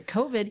year at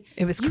COVID,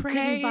 It was you crazy.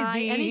 couldn't buy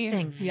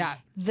anything. Yeah.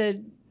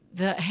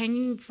 The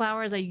hanging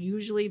flowers I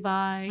usually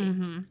buy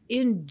Mm-hmm.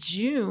 in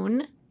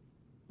June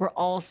were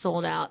all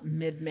sold out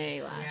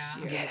mid-May last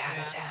Yeah. year. Get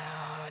out of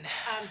town.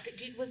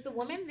 Was the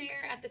woman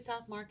there at the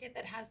South Market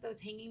that has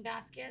those hanging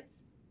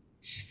baskets?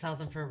 She sells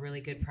them for a really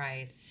good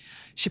price.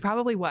 She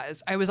probably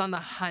was. I was on the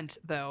hunt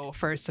though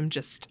for some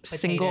just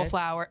single Potatoes.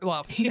 flower.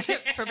 Well,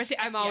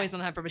 I'm always on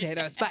the hunt for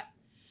potatoes, but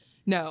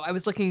no, I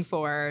was looking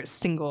for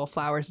single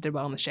flowers that did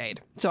well in the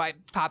shade. So I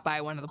popped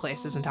by one of the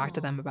places and talked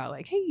to them about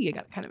like, hey, you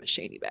got kind of a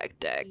shady back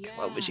deck.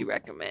 What would Yeah. you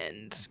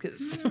recommend?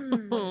 Because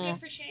What's good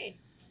for shade?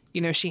 you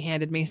know, she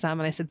handed me some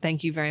and I said,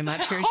 thank you very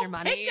much. Here's your I'll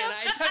money. take 'em.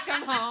 And I took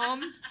them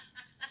home.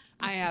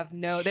 I have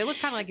they look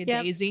kind of like a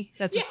Yep. daisy.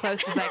 That's as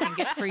close as I can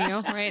get for you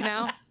right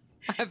now.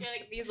 You're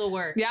like, these will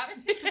work. Yep.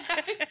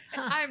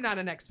 I'm not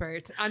an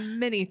expert on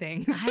many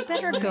things. I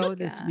better Oh my go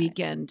this God.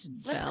 weekend to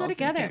Let's go Bell's and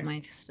together. get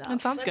my stuff.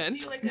 That sounds Let's good.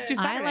 do like Let's a-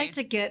 do I Saturday. like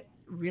to get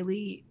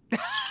really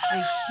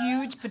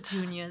huge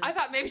petunias. I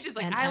thought maybe she's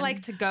like, And- I and-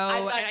 like to go I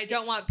and thought- I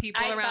don't want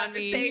people I around thought the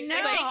me. same no,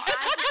 thing.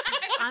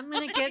 I'm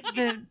gonna get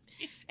the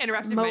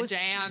Interrupting my most,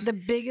 jam. the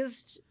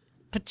biggest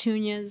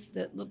petunias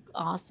that look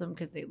awesome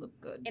because they look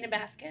good. In a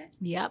basket?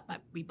 Yep,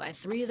 we buy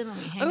 3 of them and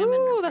we hang them. in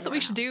Ooh, our that's what we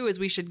should do. house. Is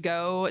we should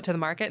go to the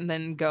market and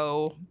then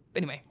go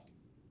anyway,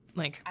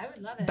 like I would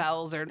love it.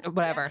 Bells or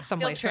whatever, Yeah.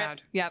 someplace Field trip.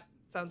 around. Yep,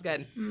 sounds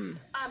good. Mm.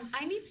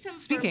 I need some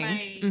Speaking, for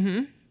my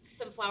mm-hmm.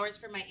 some flowers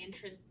for my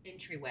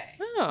entryway.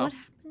 Oh, What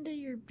happened to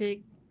your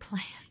big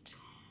plant?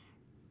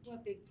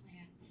 What big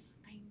plant?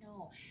 I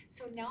know.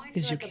 So now I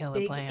Did feel you like kill a a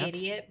big plant?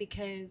 idiot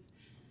because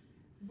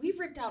we've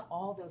ripped out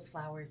all those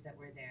flowers that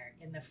were there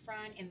in the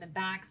front, in the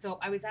back. So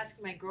I was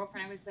asking my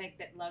girlfriend, I was like,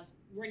 that loves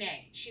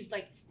Renee. She's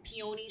like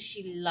peonies.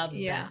 She loves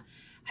Yeah. them.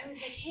 I was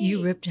like, hey,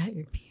 You ripped out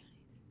your peonies.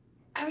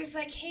 I was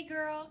like, hey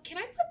girl, can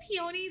I put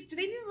peonies? Do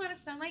they need a lot of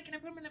sunlight? Can I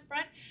put them in the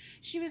front?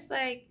 She was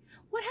like,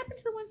 what happened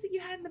to the ones that you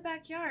had in the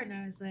backyard? And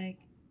I was like,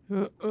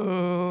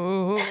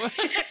 oh.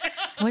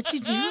 What'd you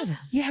do with them?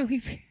 Yeah,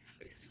 we.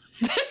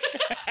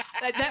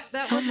 that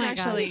Oh wasn't my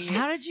actually. God.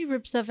 How did you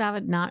rip stuff out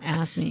and not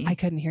ask me? I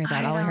couldn't hear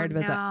that. All I heard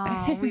was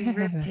no, we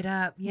ripped it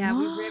up. Yeah,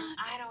 we What? ripped.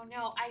 I don't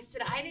know. I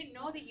said I didn't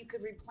know that you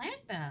could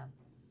replant them.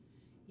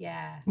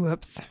 Yeah,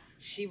 Whoops.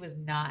 she was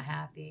not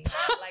happy.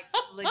 Like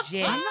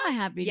legit. I'm not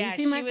happy. Do Yeah, you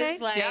see my she was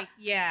face? like, Yep.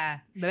 yeah.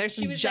 There's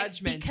She some was like,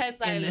 judgment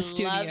because I in the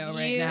studio love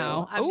right you,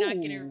 now. I'm not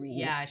gonna. Ooh.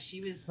 Yeah,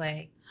 she was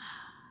like,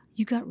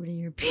 You got rid of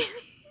your peonies.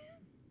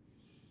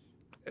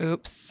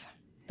 Oops.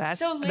 That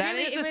So is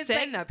literally it a was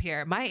sin like- up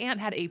here. My aunt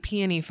had a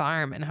peony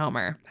farm in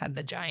Homer. Had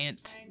the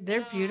giant. I They're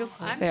know.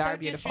 beautiful. I'm They so are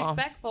beautiful.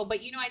 disrespectful,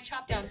 but you know, I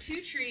chopped down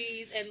 2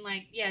 trees and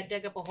like, yeah,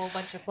 dug up a whole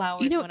bunch of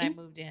flowers You know, when I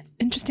moved in.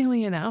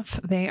 Interestingly enough,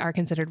 they are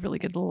considered really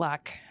good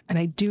luck. And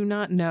I do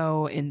not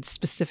know in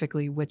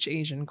specifically which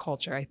Asian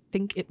culture. I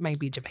think it might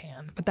be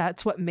Japan. But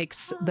that's what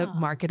makes the Ah.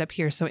 market up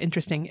here so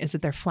interesting is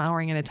that they're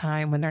flowering at a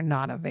time when they're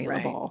not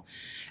available.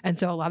 And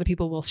so a lot of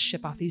people will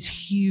ship off these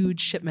huge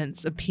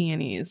shipments of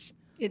peonies.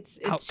 It's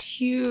Out.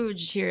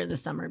 huge here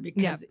this summer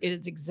because Yeah. it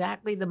is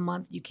exactly the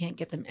month you can't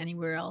get them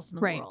anywhere else in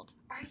the Right. world.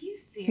 Are you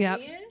serious? Yep.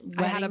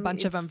 I had a Wedding,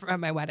 bunch of them it's- at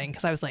my wedding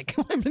because I was like,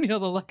 I'm going to know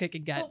the luck I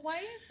could get. But why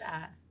is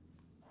that?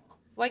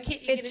 Why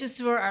can't you It's get it?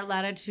 just where our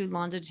latitude,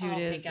 longitude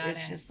Okay, is. got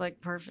It's it. just like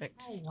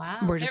perfect. Oh wow.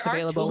 We're just There are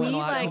available when we a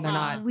lot of like them they're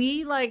not.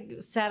 we like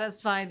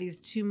satisfy these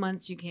 2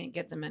 months you can't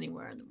get them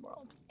anywhere in the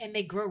world. And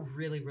they grow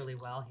really, really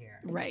well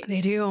here. Right.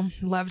 They do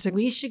love to.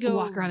 We should go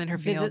walk around in her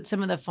visit fields.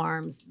 some of the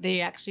farms.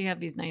 They actually have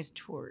these nice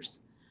tours.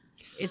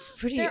 It's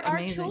pretty There are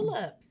amazing.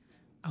 tulips.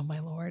 Oh my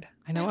lord!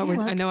 I know what we're.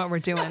 I know what we're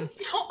doing. No,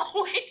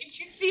 oh wait, did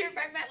you see her?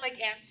 I meant like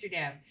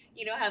Amsterdam.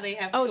 You know how they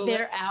have Oh, tulips?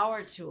 they're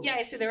our tulips. Yeah,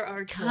 I said there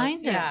are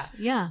tulips. Kind of.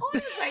 Yeah. Oh, I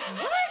was like,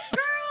 what,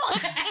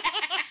 girl?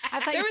 I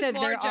thought There you was said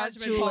more there are judgment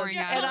tulips. pouring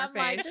out And of her I'm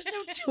like, face. there's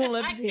no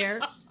tulips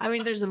here. I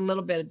mean, there's a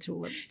little bit of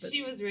tulips, but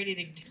She was ready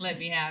to let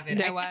me have it.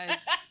 There was.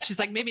 She's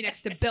like, maybe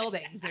next to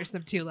buildings, there's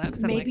some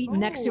tulips. I'm maybe like,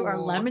 next to our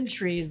 "Ooh." lemon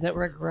trees that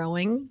we're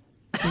growing.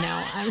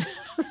 No, I'm.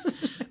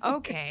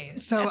 okay,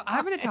 so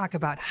I'm going to talk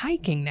about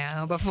hiking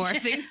now before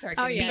things start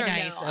Oh getting yeah,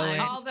 nice. no, I'm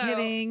just Although-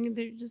 kidding.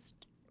 They're just.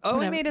 Owen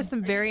whatever. made us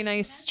some very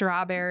nice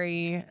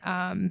strawberry.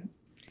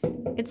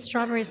 It's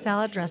strawberry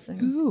salad dressing.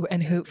 Ooh,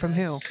 and who from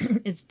who?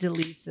 It's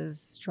Delisa's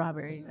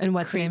strawberry. And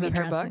what's the name of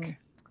her creamy dressing. book?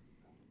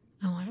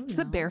 Oh, I don't It's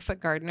know. The Barefoot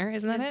Gardener,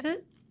 isn't that Is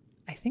it?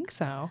 I think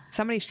so.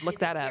 Somebody should look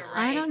that up. You're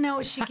I right. don't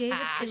know. She gave it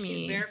to She's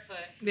me. barefoot.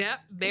 Yep,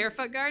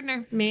 Barefoot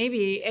Gardener.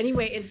 Maybe.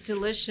 Anyway, it's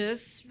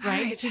delicious,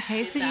 right? Right. Did you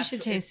taste It's it? You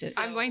should taste it.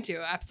 so- I'm going to,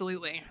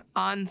 absolutely.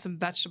 On some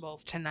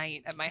vegetables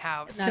tonight at my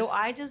house. So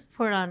I just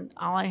poured on.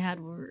 All I had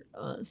were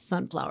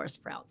sunflower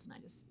sprouts, and I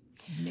just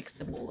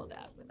mixed a bowl of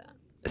that with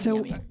that. So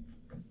Yummy.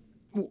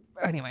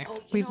 anyway, Oh,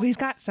 you know- we've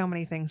got so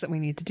many things that we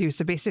need to do.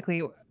 So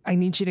basically, I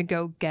need you to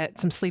go get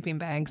some sleeping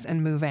bags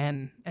and move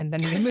in, and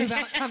then you can move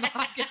out come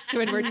August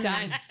when we're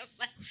done.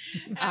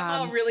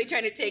 I'm all really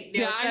trying to take notes.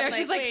 Yeah, I know. I'm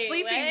She's like, wait,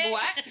 sleeping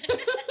what?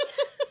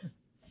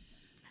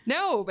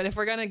 No, but if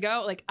we're gonna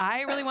go, like,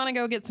 I really want to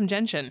go get some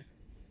gentian.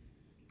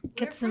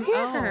 Get some. Here.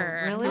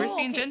 Oh, really? Have you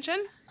seen Okay.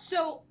 gentian?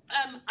 So,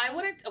 I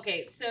wanted.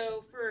 Okay,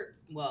 so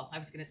I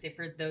was gonna say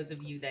for those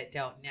of you that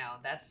don't know,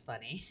 that's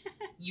funny.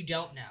 You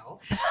don't know,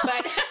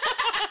 but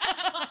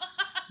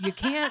You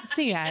can't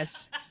see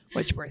us,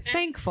 which we're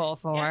thankful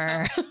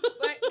for. but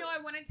no, I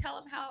want to tell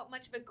them how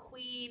much of a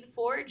queen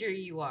forager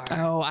you are.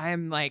 Oh,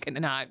 I'm like,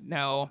 not,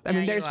 no. I Yeah,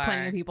 mean, there's you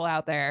plenty are. of people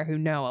out there who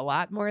know a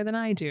lot more than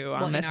I do on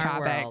Well, in this our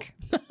topic.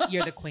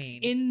 You're the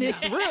queen. In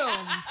this room.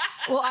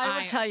 Well, I I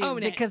will tell you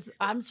own it. because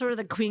I'm sort of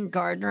the queen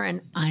gardener,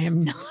 and I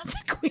am not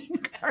the queen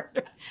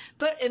gardener.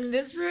 But in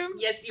this room,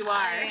 Yes, you are.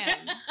 I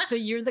am. So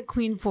you're the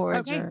queen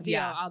forager. Okay, deal.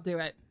 Yeah. I'll do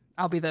it.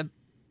 I'll be the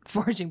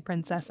foraging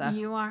princessa.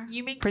 You are.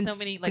 You make Prince- so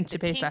many like the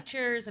Principessa.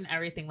 tinctures and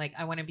everything. Like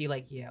I want to be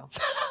like you.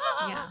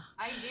 Yeah.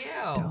 I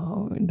do.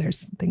 Don't.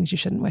 There's things you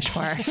shouldn't wish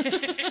for.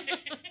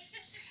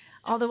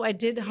 Although I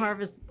did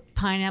harvest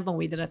pineapple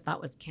weed that I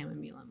thought was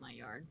chamomile in my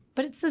yard,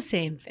 but it's the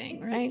same thing,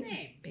 It's right? the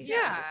same. Basically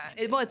Yeah.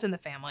 the same. Well, it's in the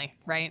family,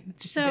 right?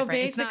 It's just So different.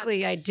 It's not-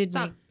 basically, I did it's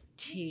not make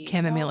tea.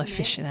 chamomile So, man, You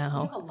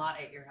aficionado. have a lot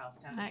at your house,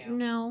 don't you?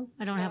 No,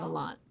 I don't have a No?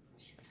 lot.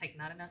 She's like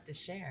not enough to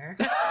share.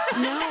 No,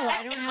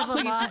 I don't have a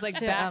Look, lot. she's like,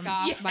 to, back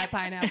off Yeah. my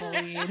pineapple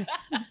weed.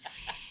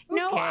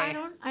 No, Okay.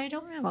 I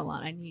don't have a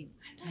lot. I need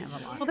to have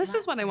a lot. Well, this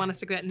is what I want us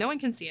to go at. No one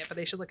can see it, but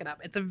they should look it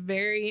up. It's a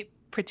very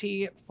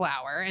pretty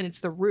flower, and it's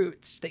the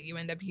roots that you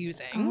end up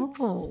using.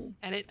 Oh,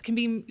 And it can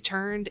be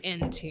turned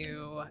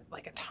into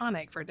like a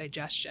tonic for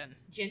digestion.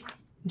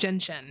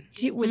 Gentian.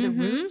 with the Mhm.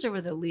 roots or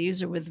with the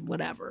leaves or with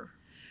whatever.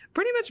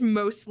 Pretty much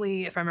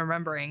mostly, if I'm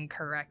remembering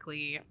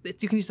correctly, you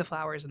can use the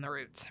flowers and the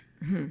roots.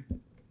 Mhm.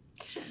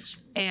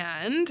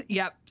 And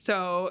yep,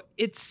 so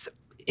it's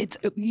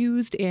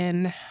used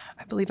in,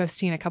 I believe I've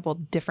seen a couple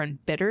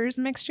different bitters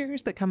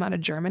mixtures that come out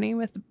of Germany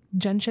with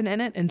gentian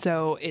in it. And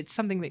so it's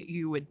something that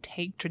you would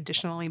take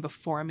traditionally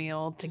before a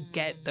meal to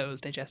get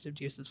those digestive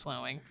juices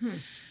flowing. Hmm.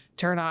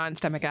 Turn on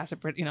stomach acid,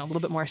 a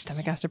little bit more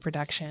stomach acid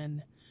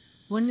production.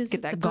 When is Get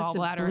it that supposed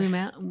gallbladder. to bloom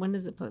out? When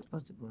is it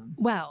supposed to bloom?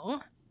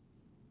 Well,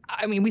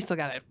 I mean, we still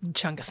got a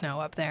chunk of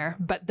snow up there,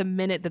 but the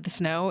minute that the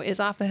snow is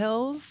off the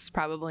hills,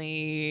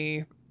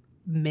 probably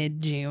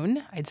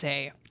mid-June, I'd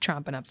say,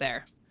 tromping up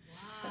there.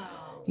 So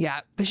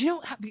Yeah, but you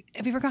don't have you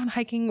ever gone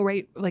hiking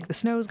right like the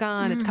snow's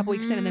gone, it's a couple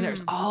weeks in, and then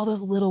there's all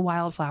those little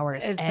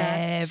wildflowers Is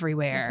that-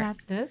 everywhere. is that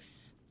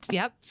this?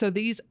 Yep. So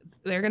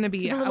they're going to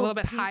be The a little little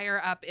bit pink-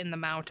 higher up in the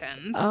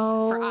mountains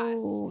Oh, for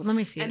us. let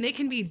me see And it. they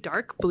can be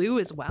dark blue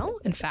as well.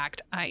 In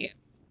fact, I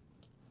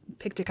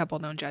picked a couple,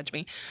 don't judge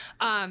me.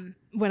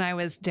 When I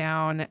was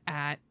down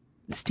at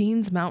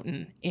Steens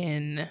Mountain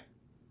in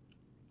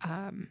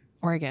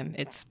Oregon,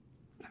 it's,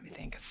 let me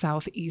think,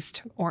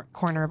 southeast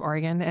corner of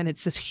Oregon, and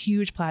it's this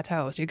huge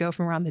plateau. So you go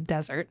from around the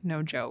desert,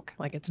 no joke,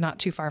 like it's not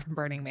too far from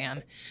Burning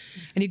Man,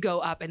 and you go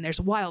up, and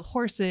there's wild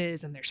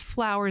horses, and there's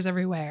flowers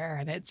everywhere,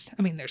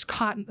 and there's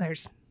cotton,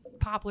 there's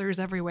poplars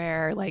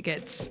everywhere, like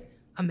it's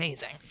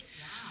amazing.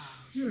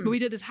 Hmm. But we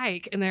did this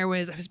hike, and we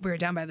were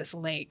down by this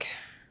lake,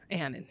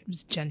 and it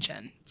was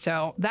gentian.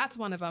 So that's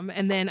one of them.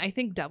 And then I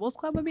think Devil's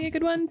Club would be a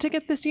good one to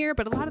get this year.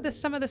 But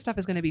some of this stuff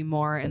is going to be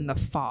more in the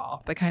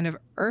fall. But kind of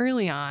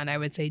early on, I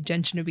would say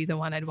gentian would be the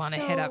one I'd want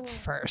to hit up So-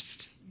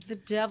 first. The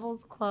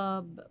Devil's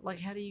Club, like,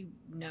 how do you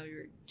know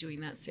you're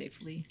doing that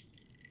safely?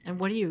 And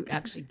what are you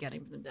actually getting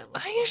from the Devil's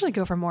Club? I usually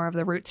go for more of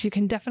the roots. You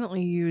can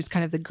definitely use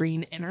kind of the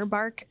green inner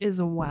bark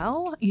as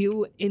well.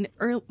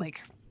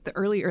 The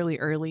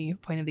early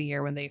point of the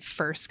year when they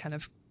first kind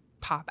of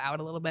pop out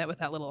a little bit with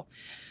that little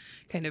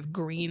kind of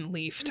green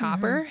leaf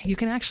topper, you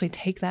can actually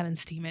take that and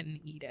steam it and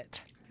eat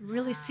it.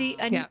 Really? See,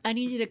 Yeah. I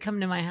need you to come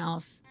to my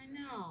house I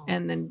know.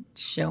 and then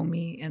show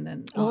me, and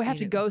then Well, I'll we have eat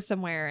to it. go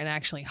somewhere and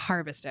actually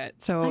harvest it.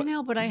 So I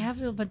know, but I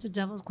have a bunch of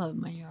Devil's Club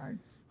in my yard.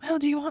 Well,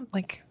 do you want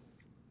like,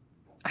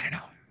 I don't know.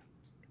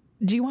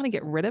 Do you want to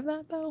get rid of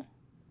that though?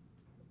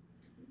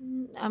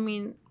 I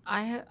mean,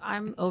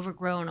 I'm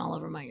overgrown all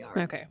over my yard.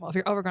 Okay. Well, if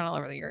you're overgrown all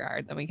over your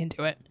yard, then we can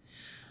do it.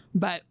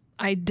 But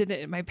I did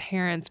it at my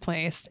parents'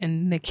 place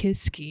in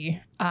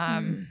Nikiski.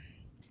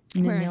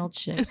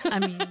 Ninilchik. I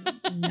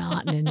mean,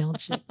 not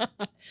Ninilchik.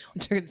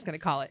 Which we're just going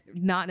to call it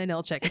not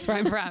Ninilchik. It's where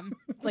I'm from.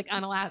 It's like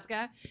on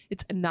Alaska.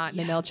 It's not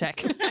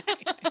Ninilchik.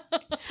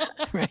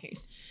 Right.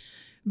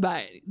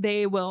 But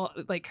they will,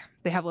 like,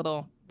 they have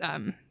little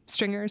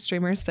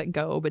streamers that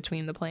go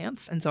between the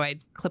plants. And so I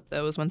clip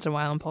those once in a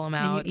while and pull them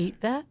out. And you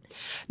eat that?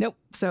 Nope.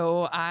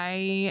 So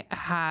I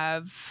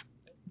have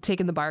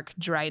taken the bark,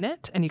 dried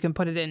it, and you can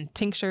put it in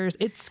tinctures.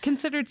 It's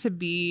considered to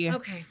be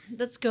Okay.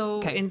 Let's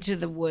go into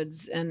the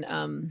woods and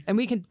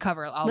we can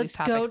cover all these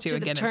topics too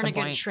again Let's go at to some the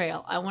Turnagain point.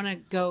 Trail. I want to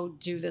go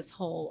do this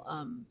whole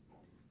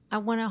I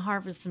want to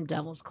harvest some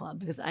Devil's Club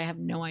because I have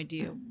no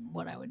idea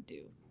what I would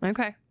do.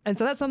 Okay. And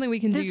so that's something we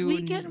can This do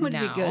weekend would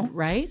now. be good,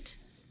 right?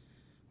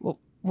 Well,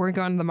 we're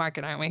going to the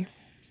market, aren't we?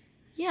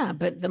 Yeah,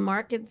 but the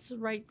market's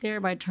right there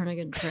by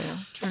Turnagain Trail.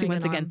 See,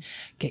 once Turnagain again,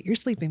 get your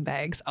sleeping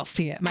bags. I'll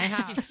see you at my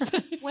house.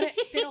 What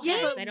fiddleheads? Yeah,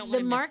 but I don't the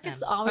want to market's miss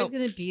them. always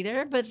going to be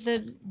there, but the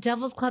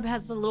Devil's Club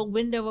has the little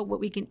window of what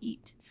we can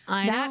eat.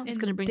 I know. It's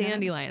going to bring that up.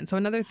 dandelion. So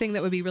another thing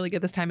that would be really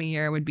good this time of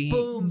year would be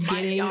Boom,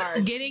 my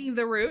yard. getting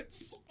the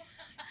roots.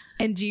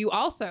 And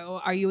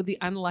are you the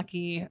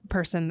unlucky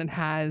person that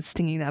has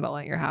stinging nettle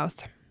at your house?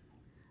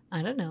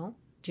 I don't know.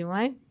 Do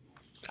I?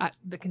 I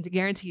can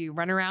guarantee you,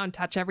 run around,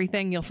 touch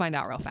everything, you'll find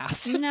out real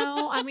fast.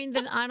 No, I mean,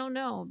 then I don't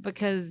know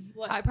because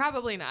I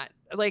probably not.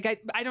 Like,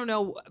 I don't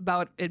know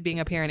about it being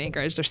up here in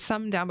Anchorage. There's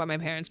some down by my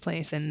parents'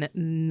 place and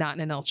not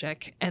in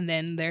Anilchik. And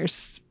then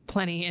there's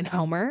plenty in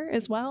Homer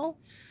as well.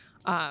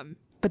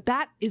 But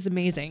that is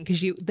amazing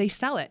because they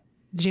sell it.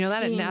 Did you know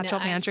that at Natural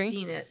Pantry? I've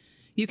seen it.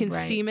 You can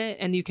steam it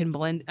and you can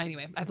blend.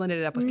 Anyway, I blended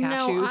it up with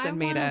cashews and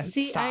made a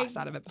sauce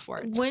out of it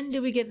before. When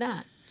do we get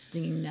that?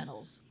 Stinging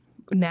nettles.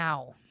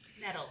 Now.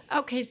 Nettles.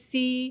 Okay,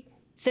 see,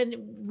 then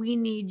we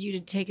need you to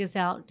take us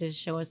out to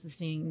show us the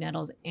stinging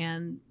nettles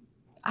and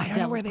I don't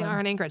know where they are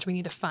in Anchorage. We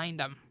need to find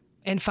them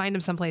and find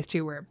them someplace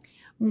too where.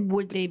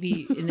 Would they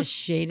be in a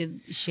shady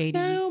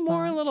No,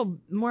 spot?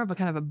 more of a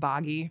kind of a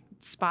boggy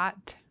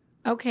spot.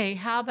 Okay,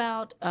 how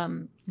about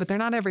But they're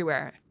not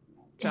everywhere.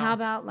 So. how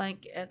about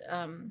like at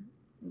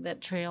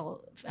that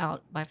trail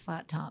out by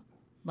Flat Top?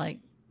 Like,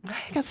 I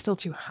think that's still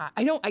too high.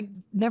 I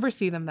never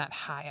see them that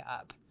high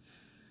up.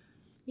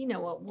 you know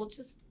what? We'll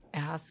just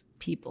ask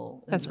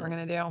people. That's what we're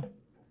gonna do.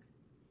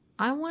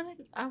 I want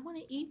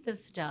to eat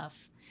this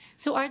stuff.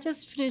 So I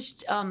just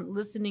finished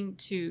listening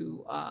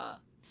to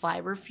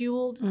Fiber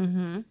Fueled,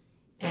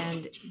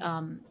 and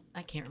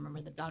I can't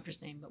remember the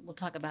doctor's name, but we'll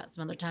talk about it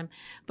some other time.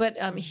 But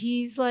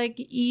he's like,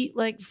 eat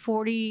like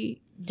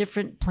 40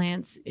 different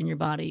plants in your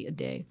body a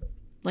day.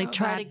 Like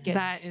try to get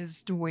that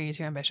is way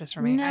too ambitious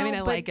for me. No, I mean, I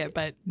but- like it,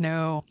 but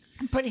no.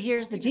 But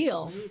here's the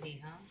deal.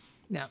 Smoothie, huh?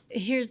 No.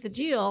 Here's the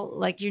deal.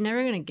 Like you're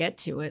never gonna get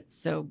to it.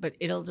 So, but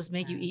it'll just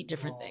make you eat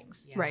different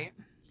things. Yeah. Right.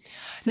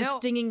 So No.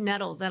 stinging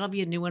nettles. That'll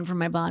be a new one for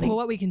my body. Well,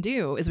 what we can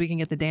do is we can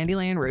get the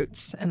dandelion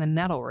roots and the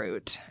nettle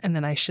root, and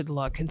then I should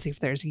look and see if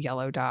there's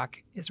yellow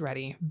dock is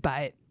ready.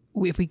 But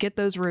if we get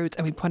those roots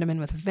and we put them in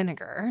with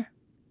vinegar,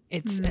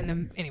 it's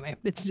anyway,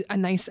 it's a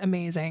nice,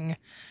 amazing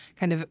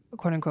kind of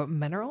quote unquote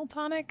mineral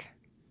tonic.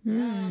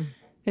 Mm.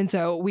 And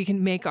so we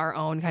can make our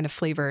own kind of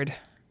flavored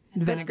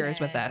vinegars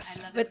with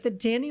this. But the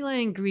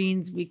dandelion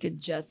greens, we could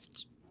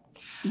just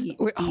eat.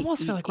 We eat,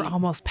 almost feel eat, like we're eat.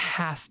 almost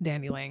past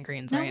dandelion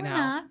greens No, right we're now.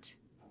 not.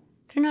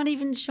 They're not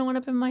even showing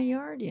up in my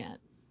yard yet.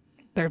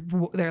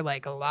 They're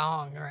like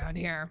long around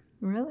here.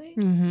 Really?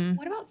 Mm-hmm.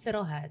 What about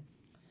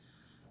fiddleheads?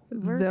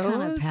 We're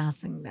kind of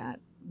passing that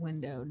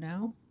window,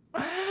 no?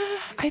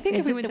 I think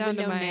Is if we it went the down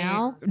to window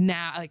my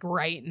now? like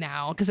right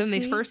now, because then they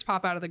See? first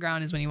pop out of the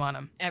ground is when you want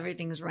them.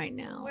 Everything's right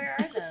now. Where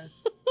are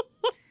those?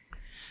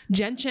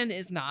 Gentian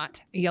is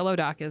not. Yellow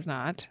dock is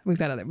not. We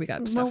got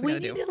stuff Well, we we gotta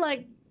need do. to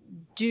like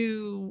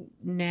do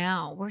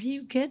now. Where do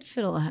you get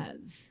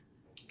fiddleheads?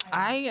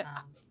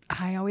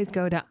 I always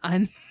go to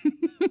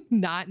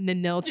not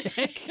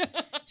Ninilchik.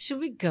 Should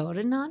we go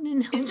to non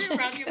Is it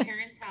around your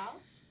parents'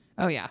 house?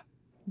 Oh yeah,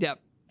 yep.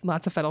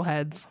 Lots of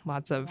fiddleheads.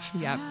 Lots of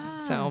yep.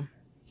 So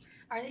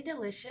Are they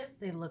delicious?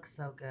 They look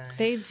so good.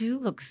 They do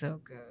look so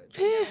good.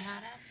 Have you ever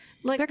had them?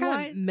 Like they're kind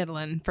why? of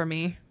middling for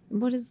me.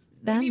 What does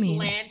that Maybe mean?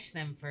 blanch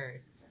them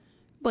first.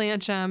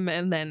 Blanch them,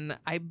 and then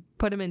I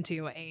put them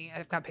into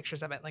I've got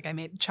pictures of it. Like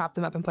I chopped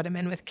them up and put them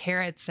in with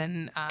carrots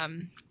and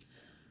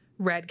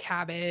red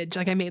cabbage.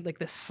 Like I made like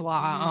this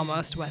slaw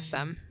almost with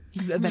them,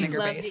 vinegar You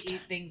love based. to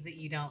eat things that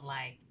you don't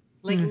like.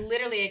 Like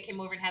literally, I came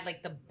over and had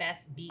like the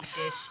best beet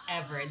dish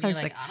ever, and I you're was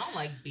like, like, I don't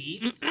like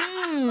beets.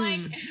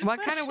 Mm,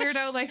 what kind of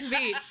weirdo likes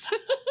beets?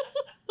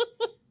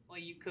 Well,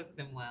 you cook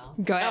them well.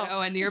 Go ahead,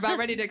 Owen. You're about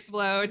ready to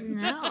explode.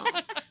 No,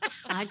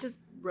 I just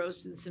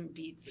roasted some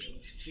beets. And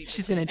sweet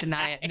She's going to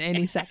deny it in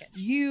any second.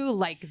 You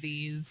like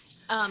these.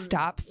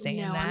 Stop saying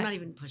no, that. I'm not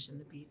even pushing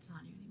the beets on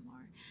you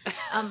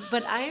anymore.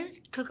 But I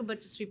cook a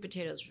bunch of sweet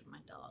potatoes for my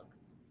dog.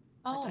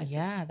 Oh, I just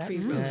yeah, that's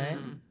pre-roast good.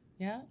 them.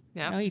 Yeah.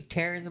 Yeah. No, he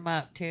tears them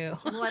up too.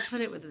 Well, I put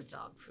it with his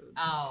dog food.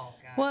 Oh,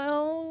 God.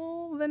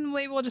 Well, then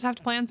maybe we'll just have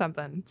to plan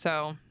something.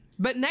 So,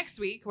 but next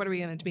week, what are we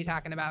going to be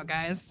talking about,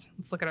 guys?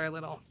 Let's look at our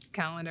little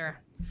calendar.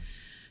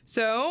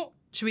 So,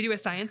 should we do a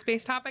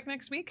science-based topic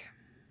next week?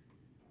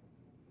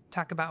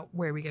 Talk about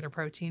where we get our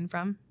protein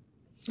from.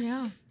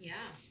 Yeah. Yeah.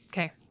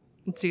 Okay,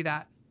 let's do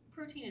that.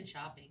 Protein and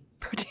shopping.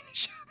 Protein and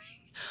shopping.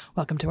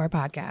 Welcome to our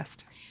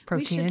podcast. Protein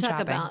we should and talk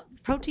shopping. about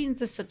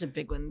proteins is such a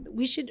big one.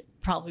 We should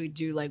probably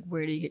do like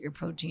where do you get your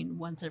protein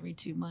once every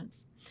 2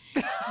 months?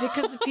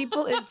 Because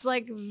people, it's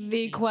like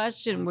the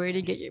question, where do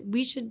you get your,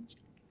 we should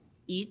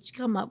each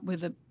come up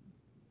with a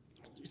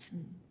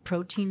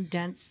protein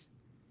dense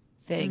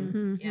thing,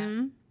 Mhm. Yeah.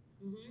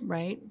 Mm-hmm.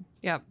 right?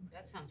 Yep,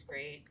 That sounds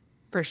great.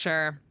 for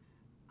sure.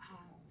 Oh,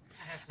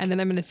 I have some And then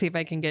I'm going to see if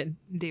I can get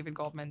David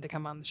Goldman to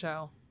come on the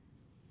show.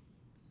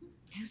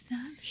 Who's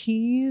that?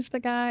 He's the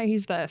guy.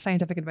 He's the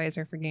scientific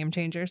advisor for Game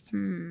Changers.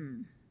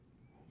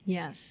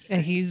 Yes.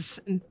 And he's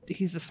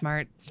a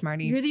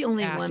smarty. You're the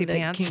only one Sassy that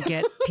pants. can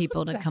get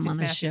people to come Sassy on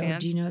the smassy show.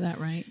 pants. Do you know that,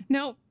 right?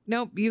 Nope.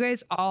 You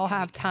guys all Yeah, we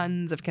have can.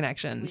 tons of We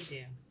connections.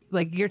 do.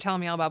 Like you're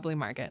telling me all about Blue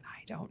Market.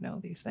 I don't know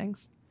these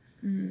things.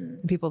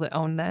 Mm. The people that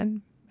own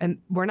them. And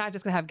we're not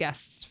just going to have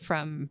guests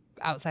from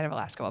outside of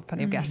Alaska. We'll have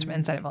plenty of guests from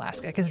inside of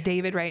Alaska. Because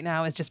David right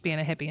now is just being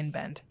a hippie in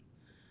Bend.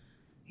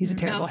 He's a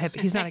terrible No.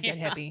 hippie. He's not a good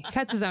Yeah. hippie. He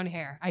cuts his own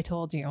hair. I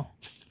told you.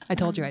 I'd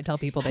tell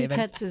people, He David.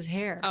 cuts his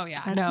hair. Oh,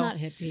 yeah. That's No. not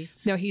hippie.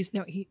 No.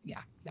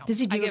 Does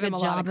he I do a give him good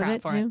a lot job of crap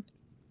it for too?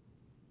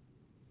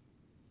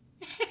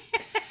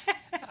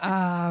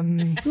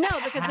 No,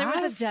 because there was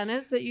Pass. a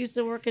dentist that used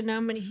to work in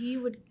Nome, and he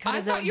would cut I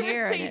his thought own you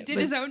hair. would and say it did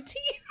was- his own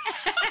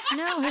teeth.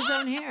 No, his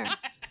own hair.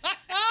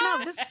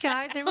 No, this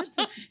guy, there was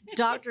this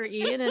Dr.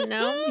 Ian in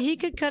Nome. He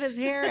could cut his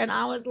hair, and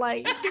I was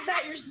like, you did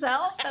that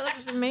yourself? That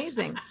looks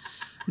amazing.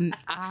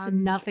 It's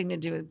nothing to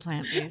do with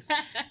plant-based.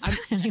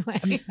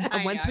 Anyway.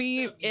 I Once know,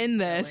 we I'm so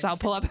end this, easygoing. I'll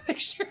pull up a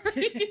picture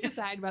and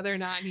decide whether or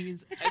not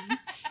he's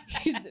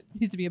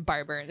needs to be a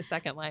barber in a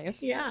second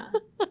life. Yeah.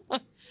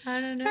 I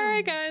don't know. All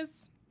right,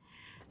 guys.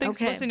 Thanks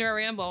for Okay. listening to our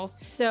rambles.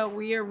 So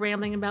we are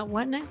rambling about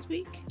what next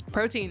week?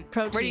 Protein.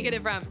 Where do you get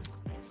it from?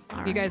 All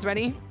You right. guys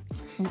ready?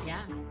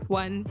 Yeah.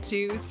 1,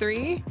 2,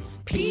 3.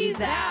 Peace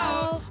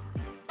out.